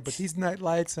tournaments out there. But these night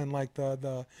lights and like the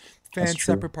That's fan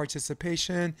true. separate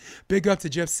participation. Big up to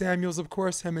Jeff Samuels, of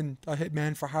course. Him and a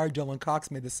hitman for hire, Dylan Cox,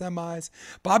 made the semis.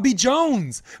 Bobby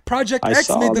Jones, Project I X,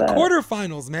 made saw the that,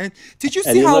 quarterfinals, man. Did you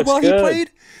and see he how looks well he good.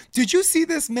 played? Did you see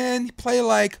this man play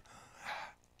like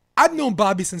I've known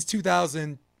Bobby since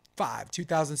 2005,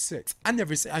 2006. I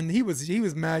never seen, and he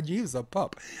was mad. He was a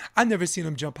pup. I never seen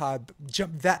him jump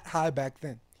that high back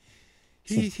then.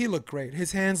 He looked great.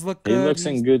 His hands looked He good. looks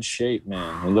in good shape,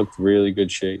 man. He looked really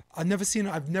good shape. I've never seen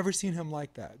him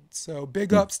like that. So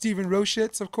big Hmm. up Steven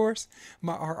Roshitz, of course,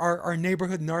 our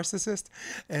neighborhood narcissist,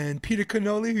 and Peter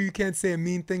Cannoli, who you can't say a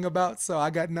mean thing about. So I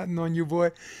got nothing on you,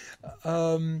 boy.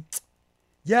 Um,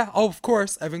 yeah. Oh, of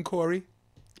course, Evan Corey.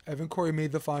 Evan Corey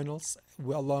made the finals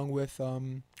along with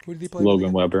who did he play with Logan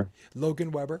again? Webber.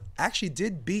 Logan Webber actually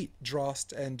did beat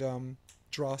Drost and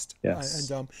Yes.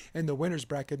 in the winners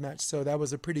bracket match. So that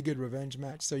was a pretty good revenge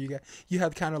match. So you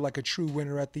had kind of like a true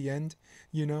winner at the end,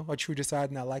 a true decider,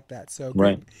 and I like that. So great,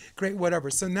 Right. great, whatever.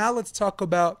 So now let's talk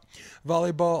about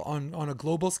volleyball on a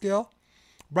global scale.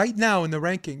 Right now in the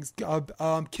rankings,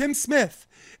 Kim Smith,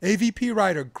 AVP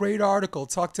writer, great article,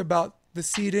 talked about the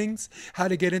seedings, how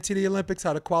to get into the Olympics,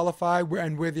 how to qualify,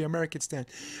 and where the Americans stand.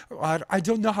 I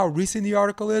don't know how recent the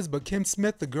article is, but Kim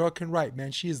Smith, the girl can write,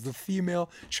 man. She is the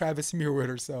female Travis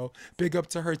Merriweather, so big up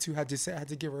to her too. Had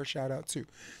to give her a shout out too.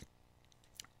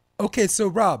 Okay, so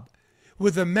Rob,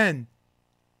 with the men,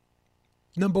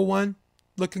 number one,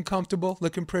 looking comfortable,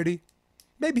 looking pretty.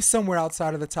 Maybe somewhere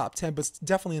outside of the top 10, but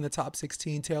definitely in the top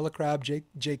 16. Taylor Crabb,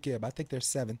 Jake Gibb. I think there's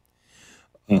seven.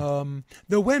 Hmm.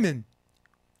 The women,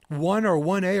 one or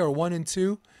 1A or 1 and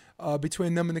 2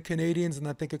 between them and the Canadians, and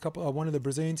I think one of the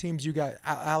Brazilian teams. You got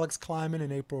Alex Kleiman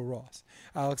and April Ross.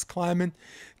 Alex Kleiman,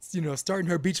 starting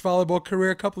her beach volleyball career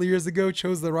a couple of years ago,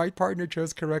 chose the right partner,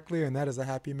 chose correctly, and that is a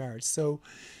happy marriage. So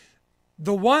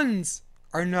the ones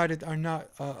are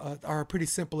a pretty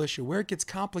simple issue. Where it gets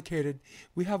complicated,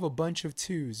 we have a bunch of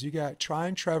twos. You got Try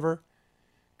and Trevor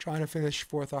trying to finish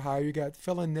fourth or higher. You got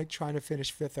Phil and Nick trying to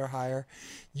finish fifth or higher.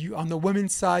 You on the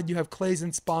women's side, you have Clays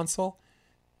and Sponsel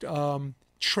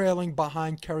trailing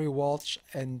behind Kerry Walsh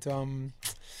and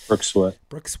Brooke Sweat.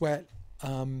 Brooke Sweat,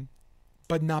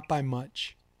 but not by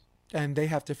much. And they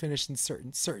have to finish in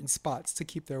certain spots to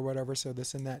keep their whatever. So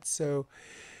this and that. So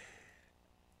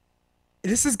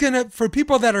this is gonna, for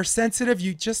people that are sensitive,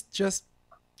 you just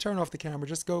turn off the camera,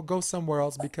 just go somewhere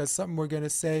else, because something we're gonna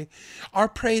say, our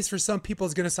praise for some people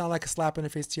is gonna sound like a slap in the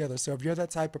face to the other. So if you're that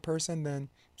type of person, then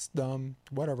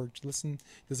whatever, listen.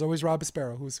 There's always Rob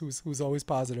Sparrow, who's always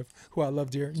positive, who I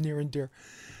love near and dear.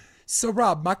 So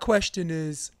Rob, my question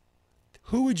is,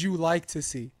 who would you like to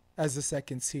see as the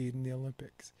second seed in the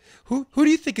Olympics? Who do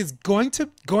you think is going to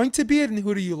be it, and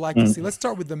who do you like to see? Let's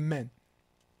start with the men.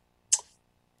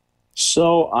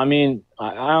 So, I mean,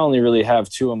 I only really have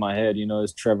two in my head.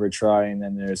 There's Trevor Try, and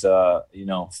then there's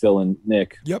Phil and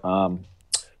Nick. Yep.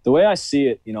 The way I see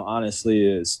it, honestly,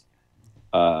 is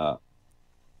not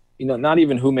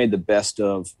even who made the best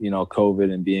of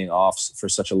COVID and being off for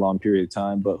such a long period of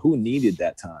time, but who needed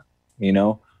that time.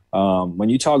 When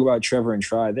you talk about Trevor and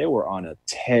Try, they were on a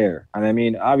tear. And I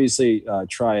mean, obviously,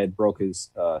 Try had broke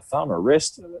his thumb or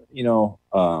wrist,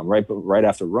 right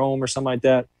after Rome or something like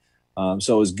that.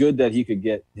 So it was good that he could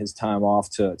get his time off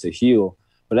to heal.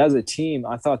 But as a team,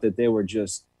 I thought that they were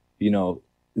just,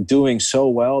 doing so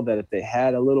well that if they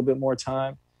had a little bit more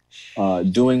time,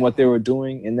 doing what they were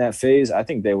doing in that phase, I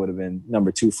think they would have been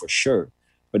number 2 for sure.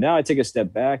 But now I take a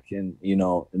step back, and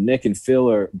Nick and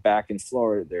Phil are back in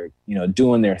Florida. They're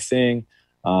doing their thing.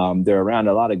 They're around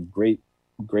a lot of great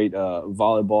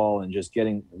volleyball and just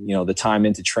getting the time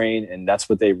in to train, and that's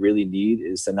what they really need,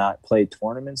 is to not play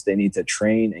tournaments. They need to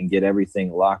train and get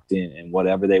everything locked in, and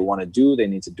whatever they want to do, they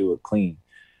need to do it clean.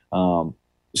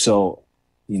 So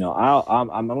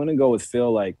I'm going to go with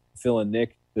Phil. Like, Phil and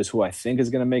Nick is who I think is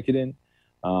going to make it in,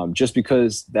 just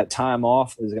because that time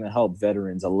off is going to help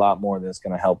veterans a lot more than it's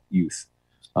going to help youth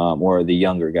or the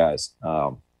younger guys.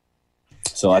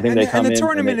 So I think they come in. And the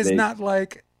tournament is not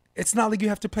like, it's not like you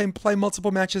have to play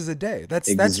multiple matches a day. That's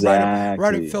right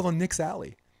up Phil and Nick's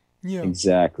alley.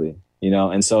 Exactly.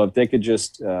 And so if they could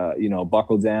just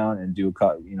buckle down and do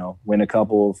win a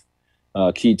couple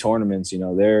of key tournaments,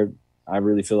 I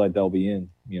really feel like they'll be in.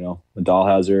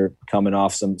 Dahlhauser coming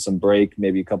off some break,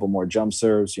 maybe a couple more jump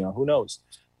serves. Who knows?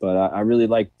 But I really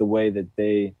like the way that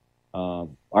they.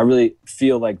 I really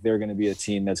feel like they're going to be a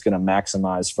team that's going to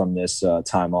maximize from this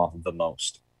time off the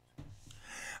most.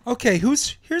 Okay,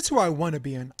 here's who I want to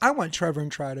be in. I want Trevor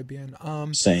and Tri to be in.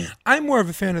 Same. I'm more of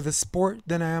a fan of the sport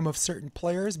than I am of certain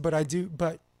players, but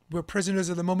we're prisoners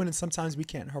of the moment, and sometimes we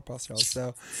can't help ourselves.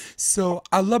 So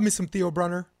I love me some Theo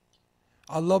Brunner.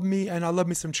 I love me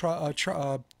some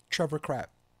Trevor Kraft.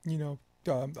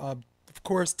 Of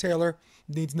course, Taylor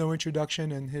needs no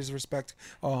introduction, and his respect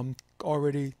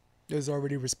there's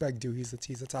already respect due.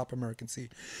 He's a top American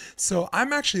seed. So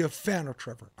I'm actually a fan of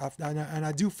Trevor, and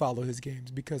I do follow his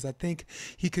games because I think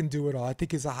he can do it all. I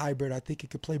think he's a hybrid. I think he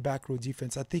could play back row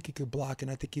defense. I think he could block, and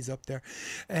I think he's up there.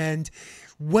 And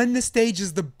when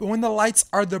the lights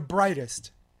are the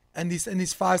brightest, and these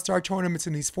 5-star tournaments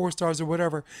and these 4-stars or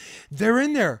whatever, they're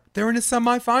in there. They're in the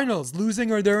semifinals,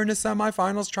 losing, or they're in the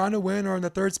semifinals trying to win, or in the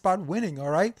third spot winning.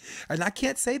 All right, and I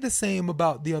can't say the same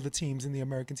about the other teams in the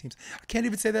American teams. I can't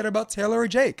even say that about Taylor or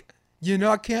Jake.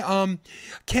 I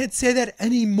can't say that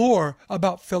anymore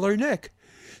about Phil or Nick.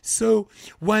 So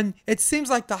when it seems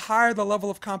like the higher the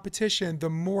level of competition, the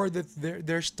more that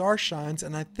their star shines,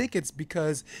 and I think it's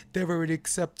because they've already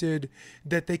accepted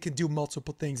that they can do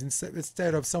multiple things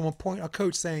instead of a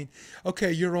coach saying,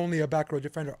 "Okay, you're only a back row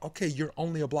defender. Okay, you're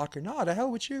only a blocker." No, the hell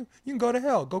with you. You can go to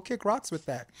hell. Go kick rocks with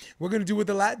that. We're gonna do what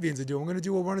the Latvians are doing. We're gonna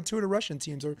do what 1 or 2 of the Russian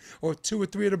teams or 2 or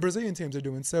 3 of the Brazilian teams are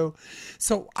doing. So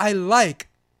I like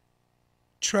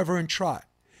Trevor and Trot.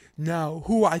 Now,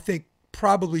 who I think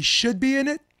probably should be in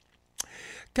it,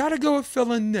 gotta go with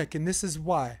Phil and Nick, and this is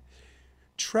why.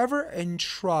 Trevor and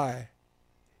Tri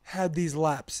had these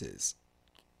lapses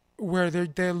where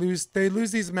they lose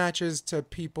these matches to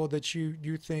people that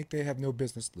you think they have no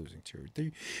business losing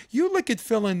to. You look at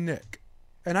Phil and Nick,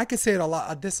 and I could say a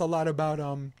lot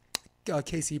about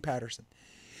Casey Patterson.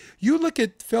 You look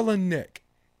at Phil and Nick,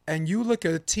 and you look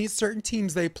at certain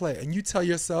teams they play, and you tell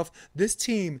yourself, this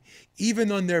team, even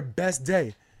on their best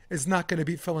day, is not going to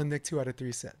beat Phil and Nick 2 out of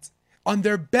 3 sets. On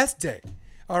their best day,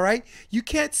 all right? You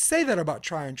can't say that about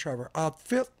Tri and Trevor.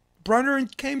 Phil, Brunner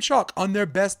and Kame Chalk on their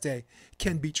best day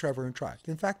can beat Trevor and Tri.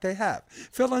 In fact, they have.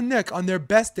 Phil and Nick on their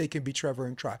best day can beat Trevor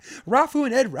and Tri. Rafu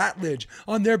and Ed Ratledge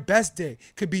on their best day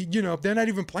could be, they're not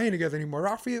even playing together anymore.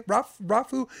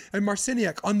 Rafu and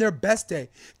Marciniak on their best day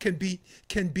can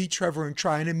beat Trevor and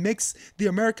Tri. And it makes the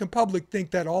American public think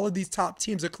that all of these top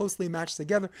teams are closely matched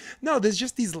together. No, there's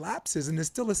just these lapses, and there's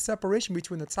still a separation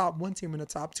between the top 1 team and the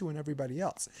top 2 and everybody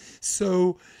else.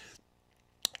 So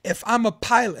if I'm a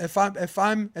pilot, if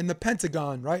I'm in the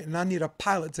Pentagon, right, and I need a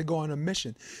pilot to go on a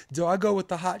mission, do I go with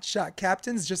the hot shot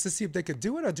captains just to see if they could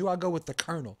do it, or do I go with the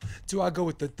colonel? Do I go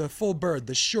with the full bird,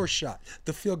 the sure shot,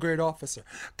 the field grade officer?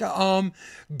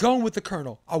 Going with the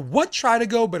colonel. I would try to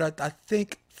go, but I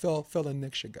think Phil and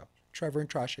Nick should go. Trevor and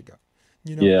Tri should go.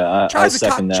 Yeah, I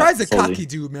second that. Tri's a cocky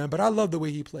dude, man, but I love the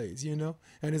way he plays, and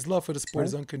his love for the sport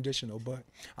is unconditional. But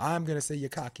I'm gonna say you're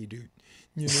cocky, dude.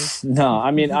 No,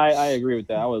 I mean I agree with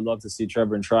that. I would love to see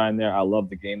Trevor and Tri in there. I love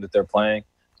the game that they're playing.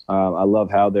 I love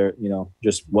how they're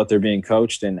just what they're being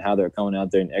coached and how they're coming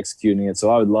out there and executing it. So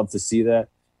I would love to see that.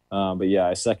 But yeah,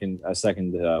 I second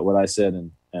what I said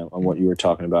and what you were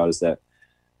talking about is that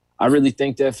I really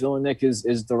think that Phil and Nick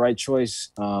is the right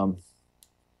choice.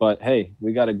 But hey,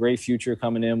 we got a great future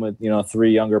coming in with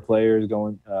 3 younger players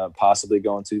possibly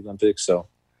going to the Olympics. So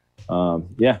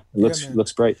it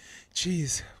looks great.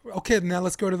 Jeez. Okay, now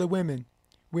let's go to the women.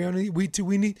 Do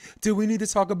we need to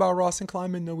talk about Ross and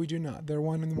Kleiman? No, we do not. They're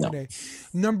 1 and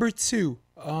 1A. Number 2.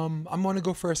 I'm going to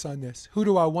go first on this. Who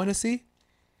do I want to see?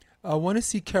 I want to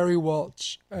see Kerry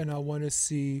Walsh, and I want to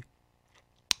see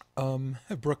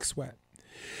Brooke Sweat.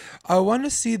 I want to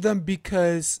see them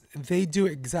because they do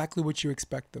exactly what you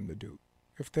expect them to do.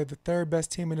 If they're the third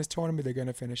best team in this tournament, they're going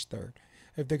to finish third.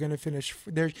 If they're going to finish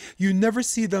there, you never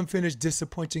see them finish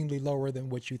disappointingly lower than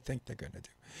what you think they're going to do.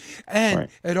 And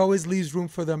it always leaves room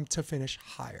for them to finish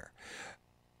higher.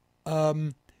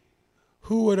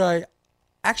 Who would I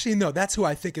actually no, that's who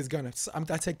I think is going to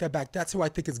I take that back. That's who I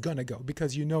think is going to go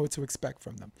because you know what to expect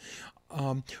from them.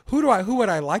 Who would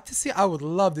I like to see? I would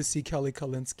love to see Kelly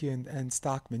Kalinsky and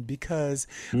Stockman because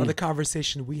of the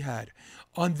conversation we had.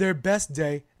 On their best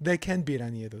day, they can beat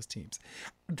any of those teams.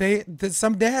 They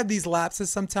have these lapses.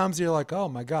 Sometimes you're like, oh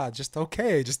my God, just a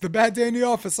bad day in the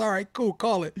office. All right, cool,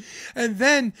 call it. And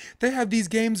then they have these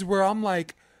games where I'm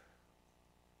like,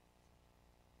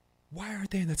 why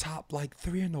aren't they in the top like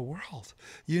 3 in the world?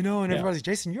 And everybody's,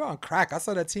 Jason, you're on crack. I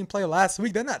saw that team play last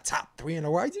week. They're not top 3 in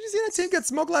the world. Did you see that team get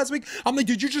smoked last week? I'm like,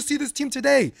 did you just see this team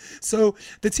today? So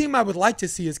the team I would like to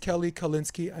see is Kelly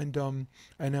Kalinsky and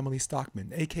Emily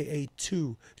Stockman, aka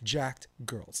 2 jacked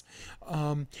girls.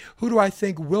 Who do I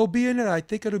think will be in it? I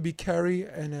think it'll be Kerry,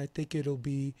 and I think it'll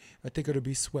be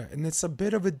Sweat. And it's a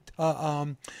bit of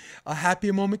a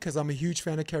happy moment because I'm a huge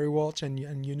fan of Kerry Walsh,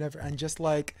 and just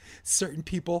like certain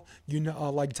people.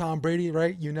 Like Tom Brady,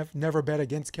 right? You never bet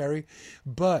against Kerry.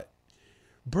 But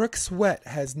Brooke Sweat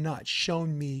has not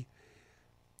shown me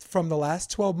from the last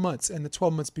 12 months and the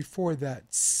 12 months before that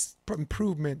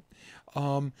improvement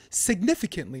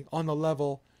significantly on the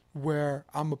level where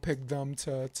I'm gonna pick them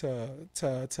to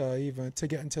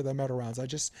get into the medal rounds. I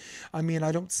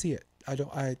don't see it.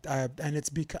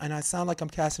 And I sound like I'm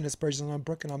casting aspersions on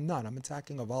Brooke, and I'm not. I'm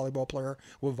attacking a volleyball player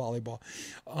with volleyball.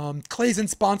 Clay's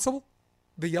insponsible.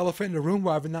 The elephant in the room, who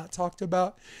I've not talked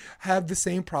about, have the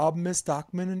same problem as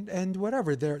Stockman and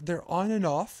whatever. They're on and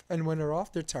off, and when they're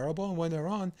off, they're terrible, and when they're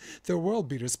on, they're world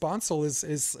beaters. Sponsel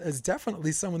is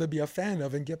definitely someone to be a fan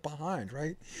of and get behind,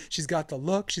 right? She's got the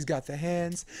look, she's got the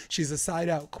hands, she's a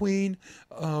side-out queen.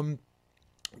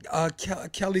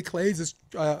 Kelly Clays is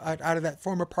out of that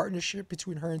former partnership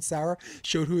between her and Sarah,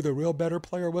 showed who the real better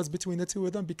player was between the two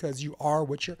of them, because you are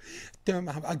what you're.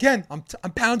 Again, I'm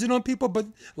pounding on people, but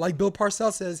like Bill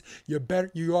Parcells says, you're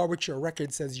better. You are what your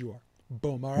record says you are.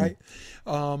 Boom. All right.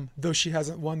 Though she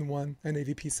hasn't won an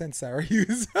AVP since Sarah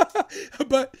Hughes,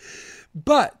 but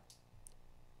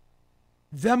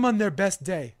them on their best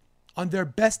day,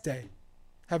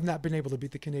 have not been able to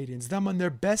beat the Canadians. Them on their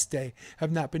best day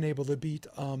have not been able to beat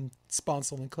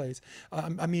Sponsel and Clays.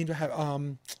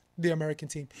 The American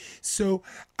team. So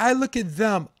I look at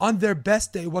them on their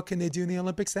best day. What can they do in the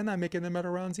Olympics? They're not making the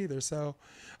medal rounds either. So,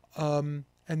 and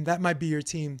that might be your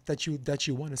team that you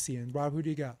want to see. And Rob, who do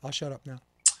you got? I'll shut up now.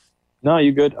 No,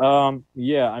 you good.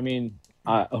 Yeah, I mean,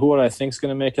 who would I think is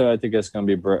going to make it? I think it's going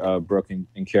to be Brooke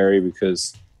and Kerry,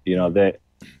 because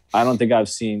I don't think I've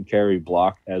seen Kerry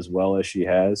block as well as she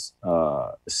has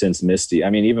since Misty. I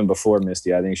mean, even before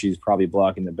Misty, I think she's probably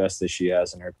blocking the best that she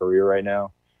has in her career right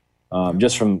now,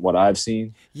 just from what I've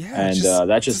seen. Yeah, and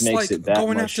that just makes it that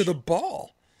going much after the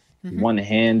ball,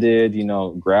 one-handed,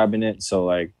 grabbing it. So,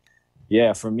 like,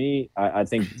 yeah, for me, I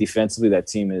think defensively that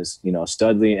team is,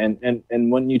 studly.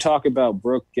 And when you talk about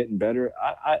Brooke getting better,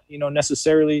 I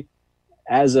necessarily –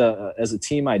 as a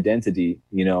team identity,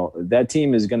 that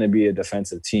team is going to be a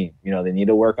defensive team. They need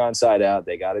to work on side out.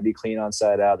 They got to be clean on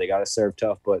side out. They got to serve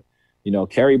tough. But,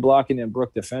 Kerry blocking and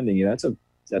Brooke defending, that's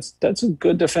a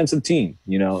good defensive team.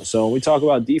 So when we talk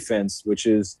about defense, which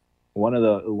is one of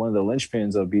the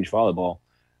linchpins of beach volleyball,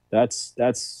 that's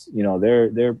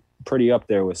they're pretty up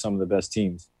there with some of the best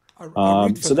teams.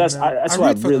 So that's what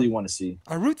I really want to see.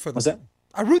 I root for them. What's that?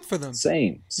 I root for them.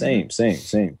 Same.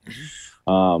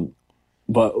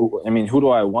 But I mean, who do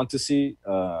I want to see?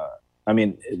 I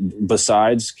mean,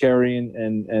 besides Kerry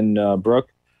and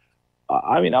Brooke,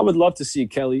 I mean, I would love to see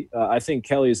Kelly. I think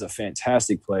Kelly is a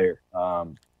fantastic player.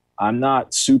 I'm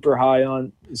not super high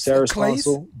on Sarah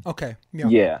Sponsel. Okay.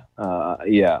 Yeah.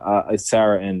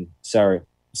 Sarah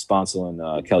Sponsel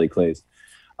and Kelly Clays.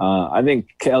 I think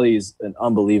Kelly is an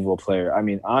unbelievable player. I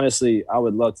mean, honestly, I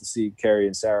would love to see Kerry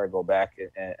and Sarah go back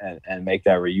and make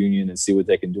that reunion and see what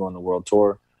they can do on the World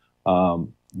Tour.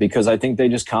 Because I think they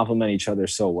just complement each other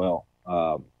so well.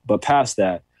 But past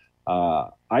that,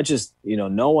 I just,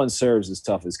 no one serves as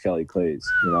tough as Kelly Clays.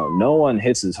 No one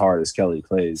hits as hard as Kelly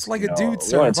Clays. It's like a dude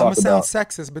serve. I'm gonna sound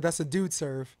sexist, but that's a dude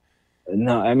serve.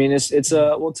 No, I mean it's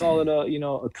we'll call it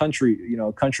a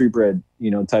country bred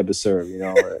type of serve.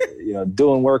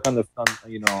 Doing work on the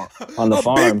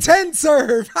farm. Big Ten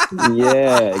serve.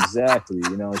 Yeah, exactly.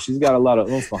 She's got a lot of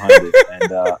oomph behind it,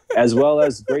 and as well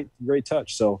as great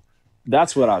touch. So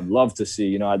that's what I'd love to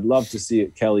see. I'd love to see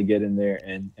Kelly get in there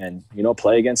and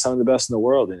play against some of the best in the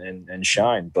world and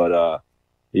shine. But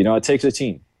it takes a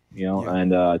team,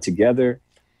 and together.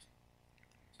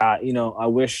 I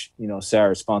wish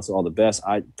Sarah sponsor all the best.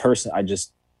 I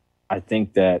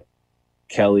think that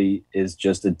Kelly is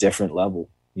just a different level.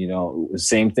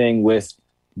 Same thing with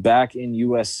back in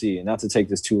USC, and not to take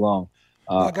this too long.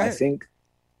 I think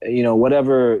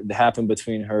whatever happened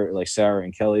between her, like Sarah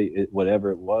and Kelly, whatever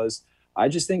it was, I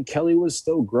just think Kelly was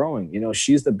still growing.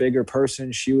 She's the bigger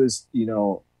person. She was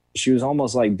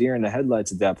almost like deer in the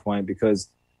headlights at that point because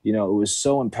it was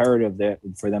so imperative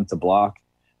for them to block.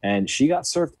 And she got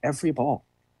served every ball.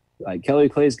 Like Kelly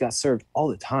Clays got served all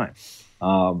the time.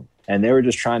 And they were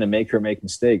just trying to make her make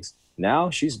mistakes. Now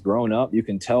she's grown up. You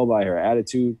can tell by her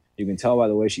attitude. You can tell by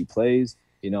the way she plays.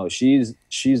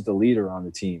 She's the leader on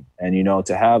the team. And,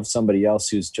 to have somebody else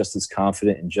who's just as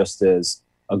confident and just as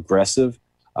aggressive,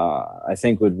 I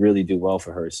think would really do well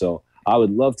for her. So I would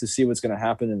love to see what's going to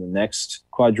happen in the next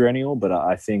quadrennial. But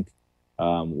I think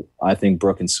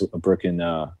Brooke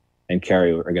and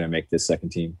Carrie are going to make this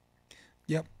second team.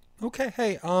 Yep. Okay.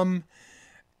 Hey,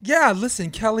 yeah,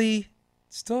 listen, Kelly,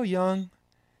 still young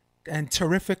and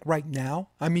terrific right now.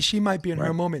 I mean, she might be in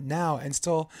her moment now and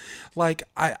still,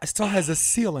 I still has a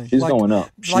ceiling. She's going up.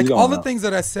 All the things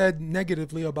that I said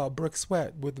negatively about Brooke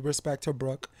Sweat with respect to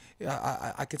Brooke,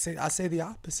 I say the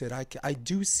opposite. I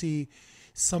do see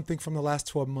something from the last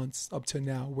 12 months up to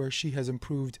now where she has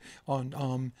improved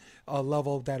on a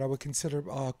level that I would consider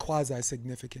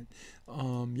quasi-significant.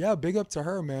 Yeah, big up to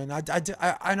her, man.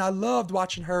 I loved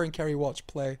watching her and Kerry Walsh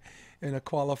play in a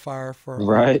qualifier for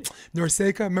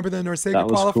Norseca. Remember the Norseca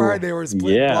qualifier? Cool. They were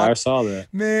split. Yeah, I saw that.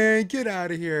 Man, get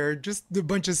out of here. Just a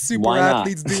bunch of super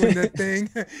athletes doing that thing.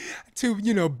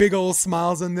 Two, big old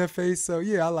smiles on their face. So,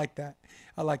 yeah, I like that.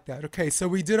 Okay, so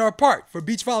we did our part for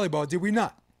beach volleyball, did we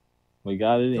not? We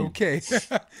got it in. Okay.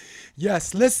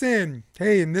 Yes, listen.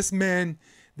 Hey, and this man,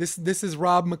 this is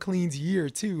Rob McLean's year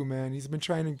too, man. He's been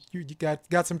training. You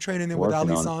got some training in with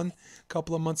Ali San a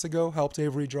couple of months ago. Helped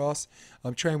Avery Dross.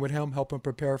 Trained with him, help him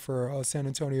prepare for San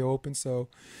Antonio Open. So,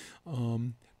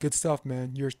 good stuff,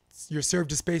 man. Your serve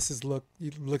to spaces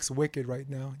looks wicked right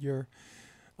now.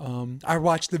 I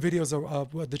watched the videos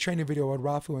of the training video with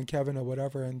Rafu and Kevin or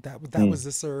whatever, and that was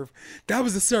the serve. That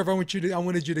was the serve I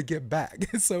wanted you to get back.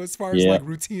 So as far as like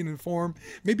routine and form,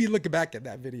 maybe look back at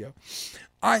that video.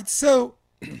 All right, so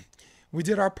we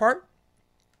did our part.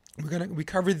 We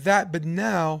covered that, but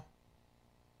now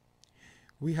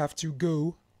we have to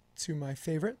go to my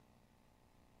favorite.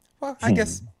 Well, I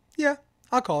guess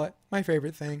I'll call it my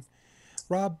favorite thing.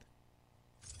 Rob,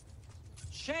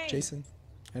 Jason,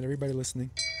 and everybody listening,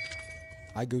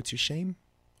 I go to shame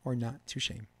or not to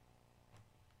shame.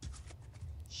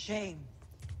 Shame.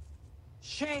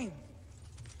 Shame.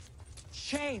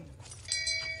 Shame.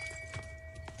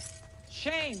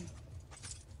 Shame.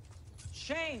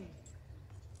 Shame.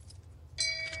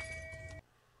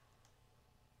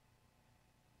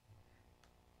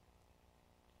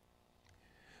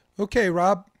 Okay,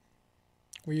 Rob,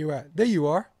 where you at? There you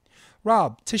are.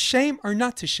 Rob, to shame or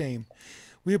not to shame?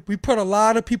 We put a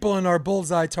lot of people on our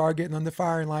bullseye target and on the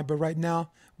firing line, but right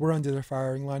now we're under the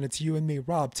firing line. It's you and me.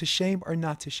 Rob, to shame or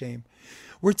not to shame?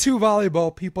 We're two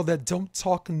volleyball people that don't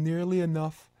talk nearly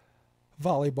enough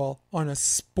volleyball on a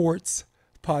sports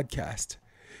podcast.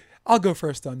 I'll go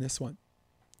first on this one.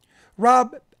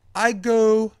 Rob, I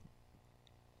guess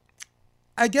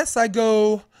I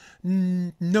go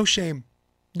no shame.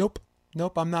 Nope,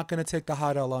 I'm not going to take the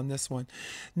hot L on this one.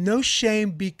 No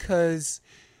shame because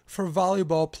for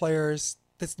volleyball players,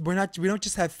 we don't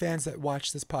just have fans that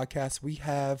watch this podcast. We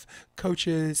have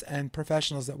coaches and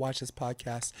professionals that watch this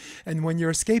podcast. And when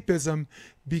your escapism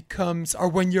becomes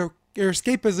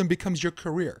your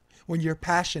career, when your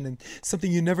passion and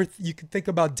something you can think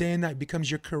about day and night becomes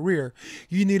your career,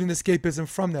 you need an escapism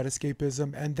from that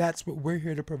escapism, and that's what we're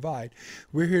here to provide.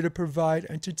 We're here to provide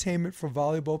entertainment for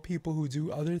volleyball people who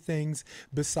do other things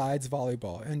besides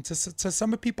volleyball. And to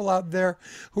some people out there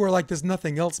who are like, there's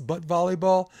nothing else but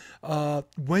volleyball,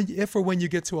 when you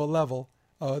get to a level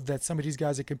that some of these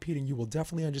guys are competing, you will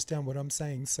definitely understand what I'm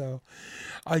saying. So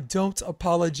I don't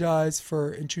apologize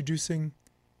for introducing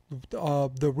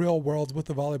the real world with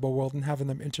the volleyball world and having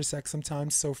them intersect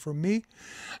sometimes. So for me,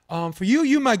 for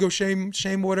you might go shame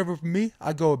or whatever. For me,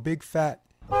 I go a big fat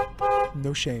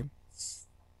no shame.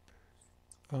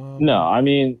 No, I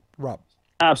mean, Rob,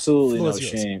 absolutely no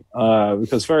shame.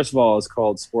 Because first of all, it's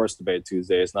called Sports Debate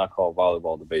Tuesday. It's not called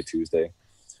Volleyball Debate Tuesday.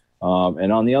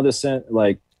 And on the other side,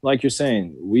 like you're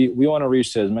saying, we want to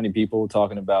reach to as many people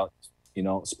talking about,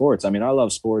 sports. I mean, I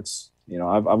love sports.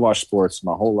 I've watched sports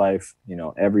my whole life.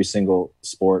 Every single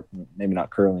sport. Maybe not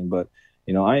curling, but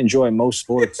I enjoy most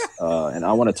sports, and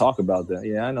I want to talk about that.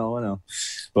 Yeah, I know.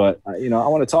 But, I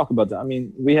want to talk about that. I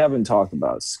mean, we haven't talked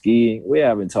about skiing. We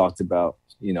haven't talked about,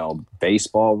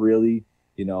 baseball, really.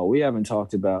 We haven't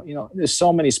talked about, there's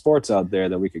so many sports out there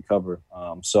that we could cover.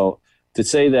 So to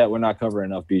say that we're not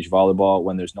covering enough beach volleyball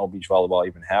when there's no beach volleyball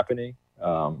even happening,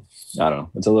 I don't know.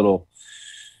 It's a little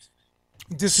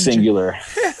singular.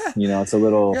 It's a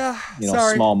little,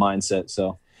 small mindset.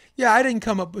 So. Yeah, I didn't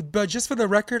come up with, but just for the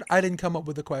record, I didn't come up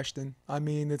with the question. I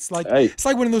mean, it's like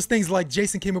one of those things like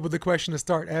Jason came up with the question to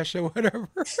start Ash or whatever.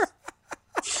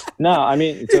 No, I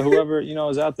mean, to whoever,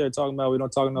 is out there talking about we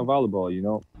don't talk enough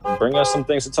volleyball, bring us some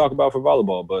things to talk about for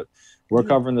volleyball, but we're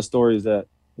covering the stories that,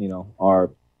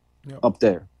 are up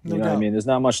there. You know what I mean? There's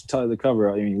not much to cover.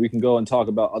 I mean, we can go and talk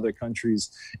about other countries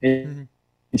and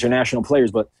international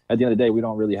players, but at the end of the day, we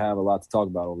don't really have a lot to talk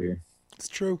about over here. It's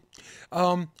true.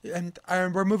 And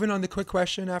we're moving on to quick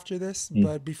question after this.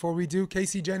 But before we do,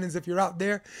 Casey Jennings, if you're out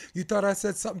there, you thought I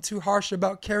said something too harsh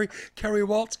about Kerry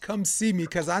Waltz, come see me,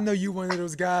 because I know you one of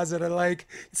those guys that are like,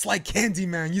 it's like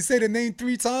Candyman. You say the name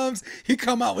 3 times, he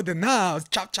come out with the knives.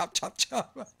 Chop, chop, chop,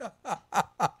 chop.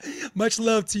 Much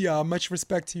love to y'all. Much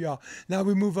respect to y'all. Now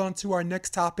we move on to our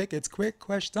next topic. It's quick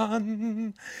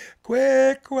question.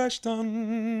 Quick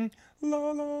question.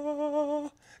 La la.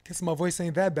 Guess my voice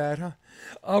ain't that bad, huh?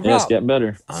 Rob, it's getting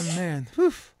better. Oh, man.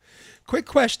 Whew. Quick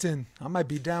question. I might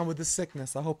be down with the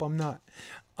sickness. I hope I'm not.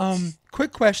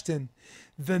 Quick question.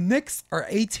 The Knicks are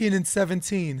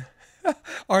 18-17.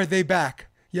 Are they back?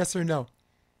 Yes or no?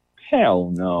 Hell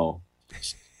no.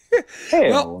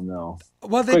 Hell no.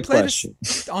 Well, they played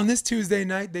on this Tuesday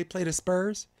night. They played the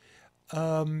Spurs.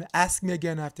 Ask me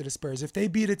again after the Spurs. If they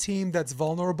beat a team that's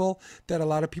vulnerable, that a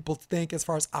lot of people think as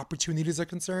far as opportunities are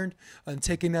concerned, and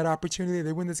taking that opportunity,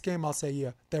 they win this game, I'll say,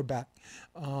 yeah, they're back.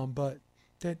 But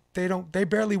they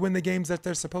barely win the games that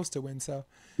they're supposed to win. So,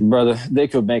 brother, they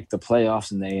could make the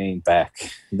playoffs and they ain't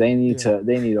back. They need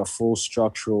a full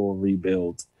structural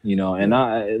rebuild, and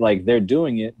they're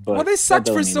doing it, but they sucked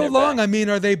for so long. Back. I mean,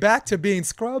 are they back to being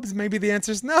scrubs? Maybe the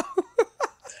answer is no.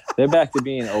 They're back to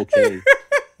being okay.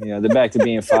 They're back to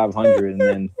being 500 and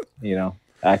then,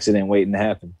 accident waiting to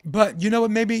happen. But you know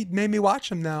what made me watch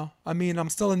them now? I mean, I'm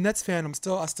still a Nets fan.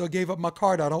 I still gave up my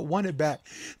card. I don't want it back.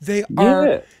 They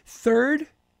are third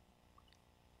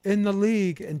in the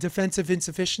league in defensive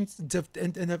efficiency,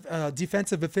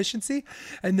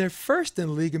 and they're first in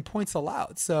the league in points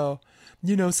allowed. So,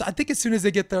 so I think as soon as they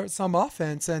get some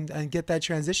offense and get that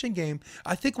transition game,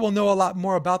 I think we'll know a lot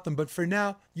more about them. But for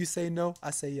now, you say no, I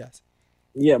say yes.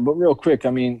 Yeah, but real quick, I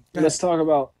mean, let's talk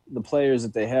about the players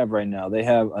that they have right now. They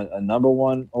have a number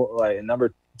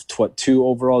 2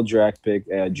 overall draft pick,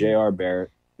 J.R. Barrett.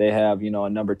 They have, a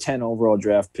number 10 overall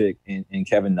draft pick in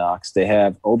Kevin Knox. They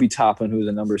have Obi Toppin, who's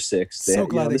a number 6.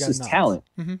 This is talent.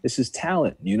 Mm-hmm. This is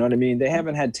talent. You know what I mean? They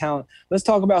haven't had talent. Let's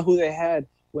talk about who they had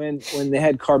when they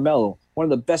had Carmelo. One of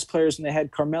the best players when they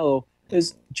had Carmelo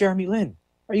is Jeremy Lin.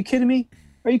 Are you kidding me?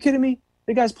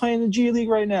 The guy's playing in the G League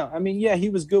right now. I mean, yeah, he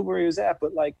was good where he was at,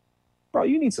 but bro,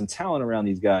 you need some talent around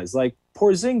these guys. Like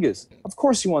Porzingis, of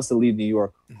course he wants to leave New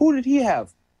York. Who did he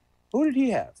have?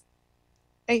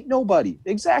 Ain't nobody.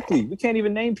 Exactly. We can't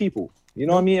even name people. You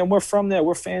know what I mean? And we're from there.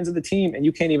 We're fans of the team, and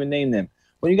you can't even name them.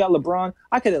 When you got LeBron,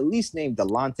 I could at least name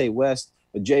Delonte West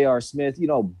or J.R. Smith.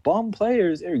 Bum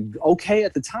players. They were okay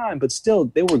at the time, but still,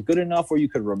 they were good enough where you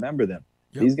could remember them.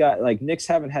 Yep. These guys, Knicks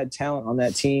haven't had talent on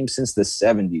that team since the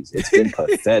 70s. It's been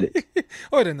pathetic.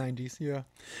 Or the 90s, yeah.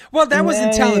 Well, that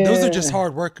wasn't talent. Those are just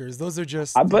hard workers. Those are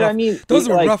just those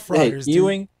are rough riders.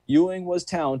 Hey, Ewing was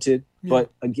talented, but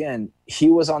again, he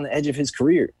was on the edge of his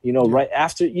career. Right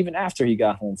after he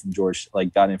got home from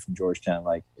got in from Georgetown,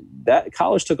 that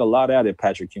college took a lot out of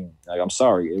Patrick Ewing. I'm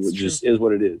sorry, it just is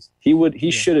what it is.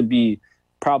 He should have been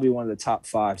probably one of the top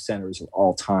 5 centers of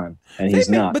all time, and he's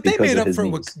not. But they made up for it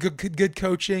with good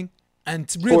coaching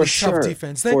and really tough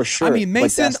defense. For sure. I mean,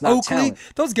 Mason, Oakley, talent.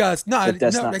 Those guys. No,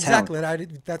 exactly.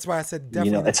 That's why I said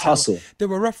definitely. It's hustle. They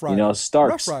were rough riders.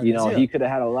 Starks. He could have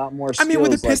had a lot more skills. I mean, were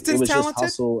the Pistons it was talented? Just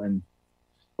hustle and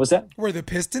what's that? Were the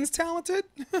Pistons talented?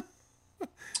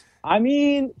 I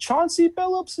mean, Chauncey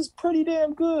Billups is pretty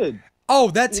damn good. Oh,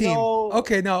 that team.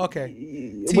 Okay.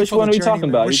 Which one are we talking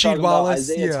about? Rasheed Wallace,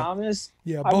 Isaiah Thomas?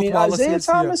 Yeah, both Wallaces. Isaiah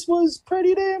Thomas was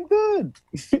pretty damn good.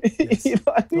 Yes. You know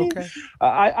what I mean? Okay.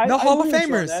 I Hall of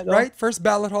Famers, right? First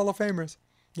ballot Hall of Famers.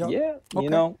 Yep. Yeah,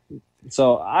 okay.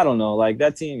 So I don't know.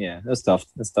 That team, that's tough.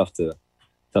 That's tough to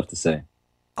say.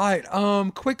 All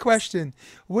right. Quick question.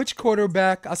 Which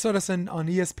quarterback? I saw this on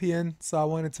ESPN, so I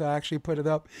wanted to actually put it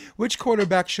up. Which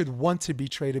quarterback should want to be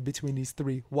traded between these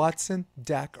three? Watson,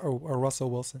 Dak, or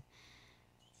Russell Wilson?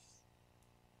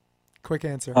 Quick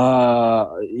answer.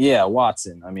 Yeah,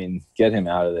 Watson. I mean, get him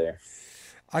out of there.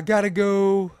 I gotta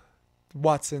go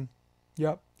Watson.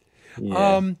 Yep.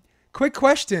 Yeah. Quick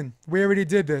question. We already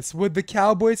did this. Would the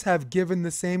Cowboys have given the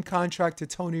same contract to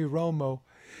Tony Romo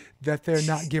that they're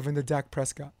not giving to Dak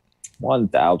Prescott?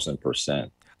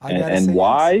 1,000%. I gotta And say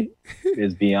why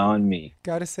is beyond me.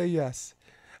 Gotta say yes.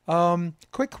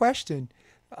 Quick question.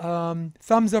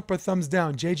 Thumbs up or thumbs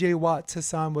down? J.J. Watt to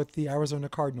sign with the Arizona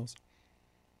Cardinals.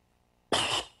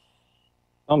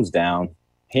 Thumbs down.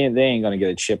 They ain't gonna get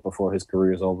a chip before his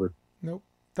career is over. Nope.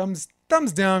 Thumbs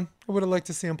down. I would have liked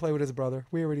to see him play with his brother.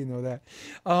 We already know that.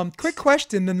 Quick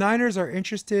question. The Niners are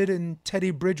interested in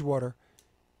Teddy Bridgewater.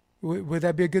 Would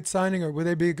that be a good signing, or would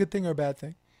that be a good thing or a bad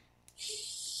thing?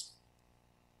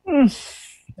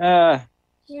 Yeah,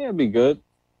 it'd be good.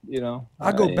 You know,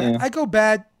 I go bad. yeah. I go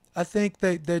bad. I think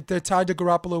they're tied to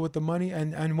Garoppolo with the money,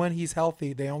 and when he's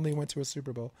healthy, they only went to a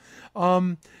Super Bowl.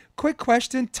 Quick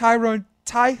question.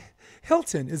 Ty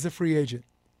Hilton is a free agent.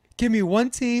 Give me one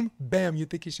team, bam, you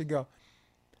think he should go.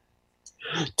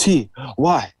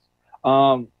 Why?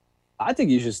 I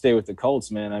think you should stay with the Colts,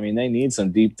 man. I mean, they need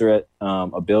some deep threat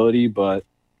ability, but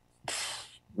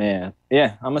man,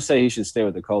 yeah, I'm gonna say he should stay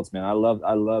with the Colts, man. I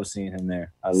love seeing him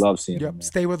there. I love seeing him there.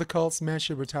 Stay with the Colts. Man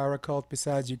should retire a Colt.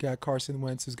 Besides, you got Carson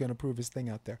Wentz, who's gonna prove his thing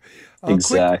out there.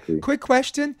 Exactly. Quick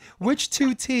question: which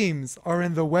two teams are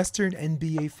in the Western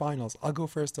NBA Finals? I'll go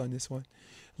first on this one.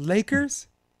 Lakers,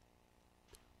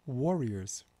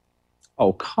 Warriors.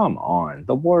 Oh, come on.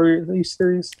 The Warriors, are you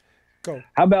serious? Go.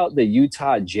 How about the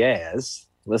Utah Jazz?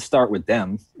 Let's start with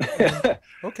them.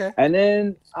 Okay. And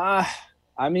then, I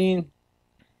mean,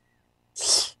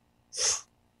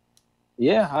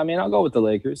 yeah, I mean, I'll go with the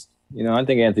Lakers. You know, I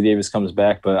think Anthony Davis comes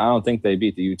back, but I don't think they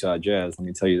beat the Utah Jazz. Let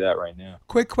me tell you that right now.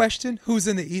 Quick question: who's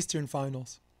in the Eastern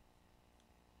Finals?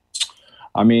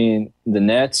 I mean, the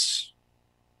Nets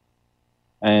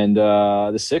and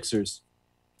the Sixers.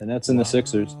 The Nets and the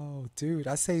Sixers. Oh, dude,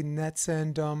 I say Nets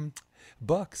and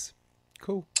Bucks.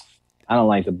 Cool. I don't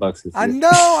like the Bucks this year. I know.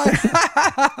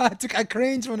 I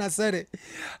cringed when I said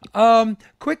it.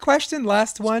 Quick question,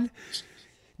 last one.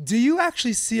 Do you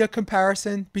actually see a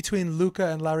comparison between Luka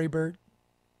and Larry Bird?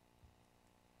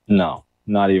 No,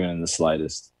 not even in the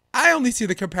slightest. I only see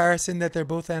the comparison that they're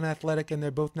both unathletic and they're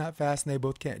both not fast and they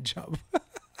both can't jump.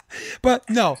 But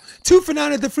no, 2 for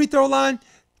 9 at the free throw line.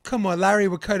 Come on, Larry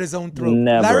would cut his own throat.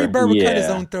 Never. Larry Bird would cut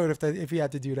his own throat if he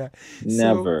had to do that.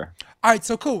 Never. All right,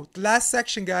 so cool. Last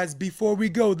section, guys. Before we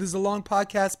go, this is a long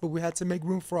podcast, but we had to make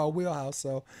room for our wheelhouse.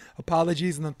 So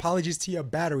apologies, and apologies to your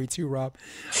battery too, Rob.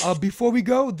 Before we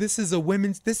go, this is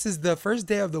the first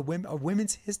day of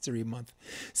Women's History Month.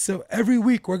 So every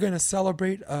week we're gonna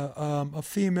celebrate a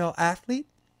female athlete.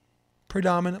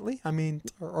 Predominantly, I mean,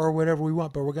 or whatever we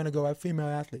want, but we're going to go at female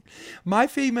athlete. My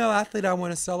female athlete I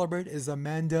want to celebrate is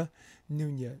Amanda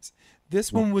Nunes.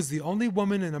 This one was the only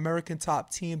woman in American top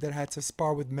team that had to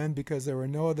spar with men because there were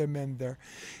no other men there.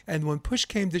 And when push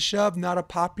came to shove, not a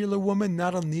popular woman,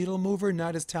 not a needle mover,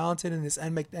 not as talented and as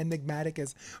enigmatic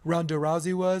as Ronda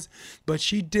Rousey was, but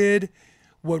she did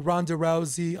what Ronda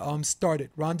Rousey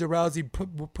started. Ronda Rousey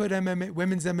put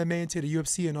women's MMA into the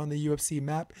UFC and on the UFC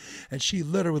map, and she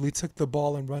literally took the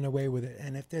ball and run away with it.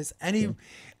 And if there's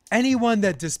anyone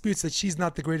that disputes that she's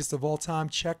not the greatest of all time,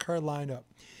 check her lineup.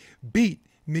 Beat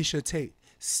Miesha Tate.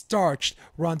 Starched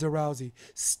Ronda Rousey,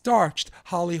 starched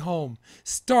Holly Holm,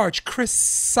 starched Chris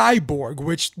Cyborg,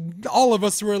 which all of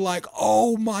us were like,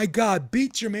 oh my God,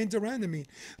 beat Jermaine Durandamy,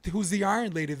 who's the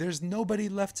Iron Lady. There's nobody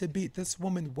left to beat. This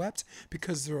woman wept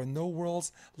because there are no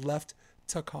worlds left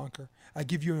to conquer. I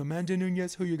give you Amanda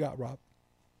Nunes. Who you got, Rob?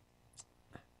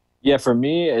 Yeah, for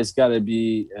me, it's got to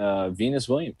be Venus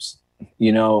Williams.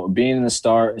 You know, being in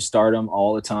the stardom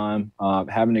all the time,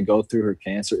 having to go through her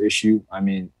cancer issue. I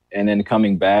mean, and then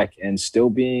coming back and still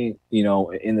being, you know,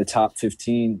 in the top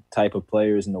 15 type of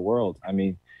players in the world. I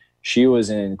mean, she was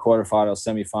in quarterfinals,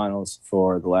 semifinals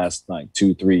for the last like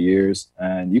 2-3 years.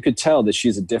 And you could tell that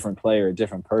she's a different player, a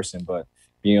different person, but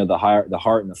you know, the heart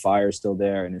and the fire is still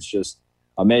there. And it's just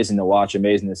amazing to watch,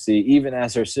 amazing to see, even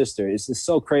as her sister. It's just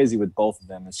so crazy with both of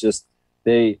them. It's just,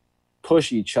 they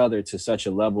push each other to such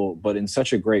a level, but in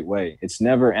such a great way. It's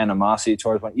never animosity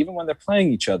towards one. Even when they're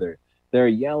playing each other, they're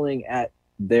yelling at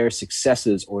their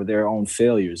successes or their own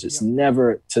failures. It's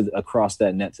never across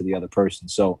that net to the other person.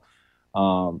 So,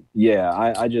 I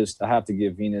have to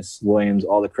give Venus Williams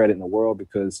all the credit in the world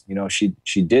because, you know, she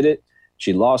did it.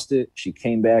 She lost it. She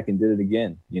came back and did it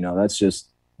again. That's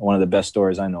just one of the best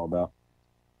stories I know about.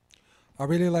 I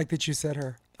really like that you said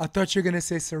her. I thought you were gonna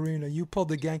say Serena. You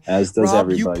pulled a As does Rob,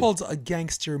 you everybody. pulled a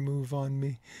gangster move on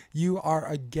me. You are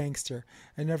a gangster,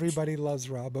 and everybody loves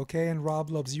Rob. Okay, and Rob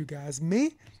loves you guys.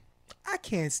 Me, I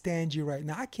can't stand you right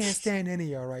now. I can't stand any of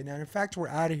y'all right now. In fact, we're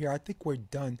out of here. I think we're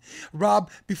done.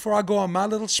 Rob, before I go on my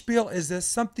little spiel, is there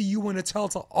something you want to tell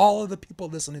to all of the people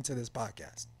listening to this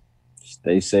podcast?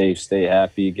 Stay safe, stay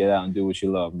happy, get out and do what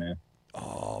you love, man.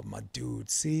 Oh, my dude.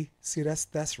 See,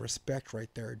 that's respect right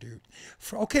there, dude.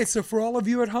 So for all of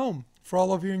you at home, for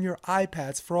all of you on your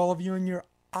iPads, for all of you on your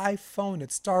iPhone at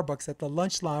Starbucks, at the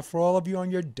lunch line, for all of you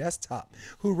on your desktop,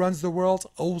 who runs the world,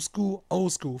 old school,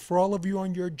 for all of you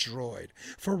on your droid,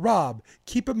 for Rob,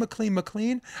 keep it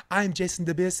McLean, I'm Jason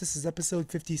DeBiss. This is episode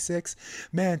 56.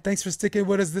 Man, thanks for sticking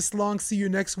with us this long. See you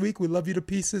next week. We love you to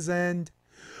pieces, and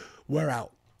we're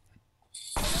out.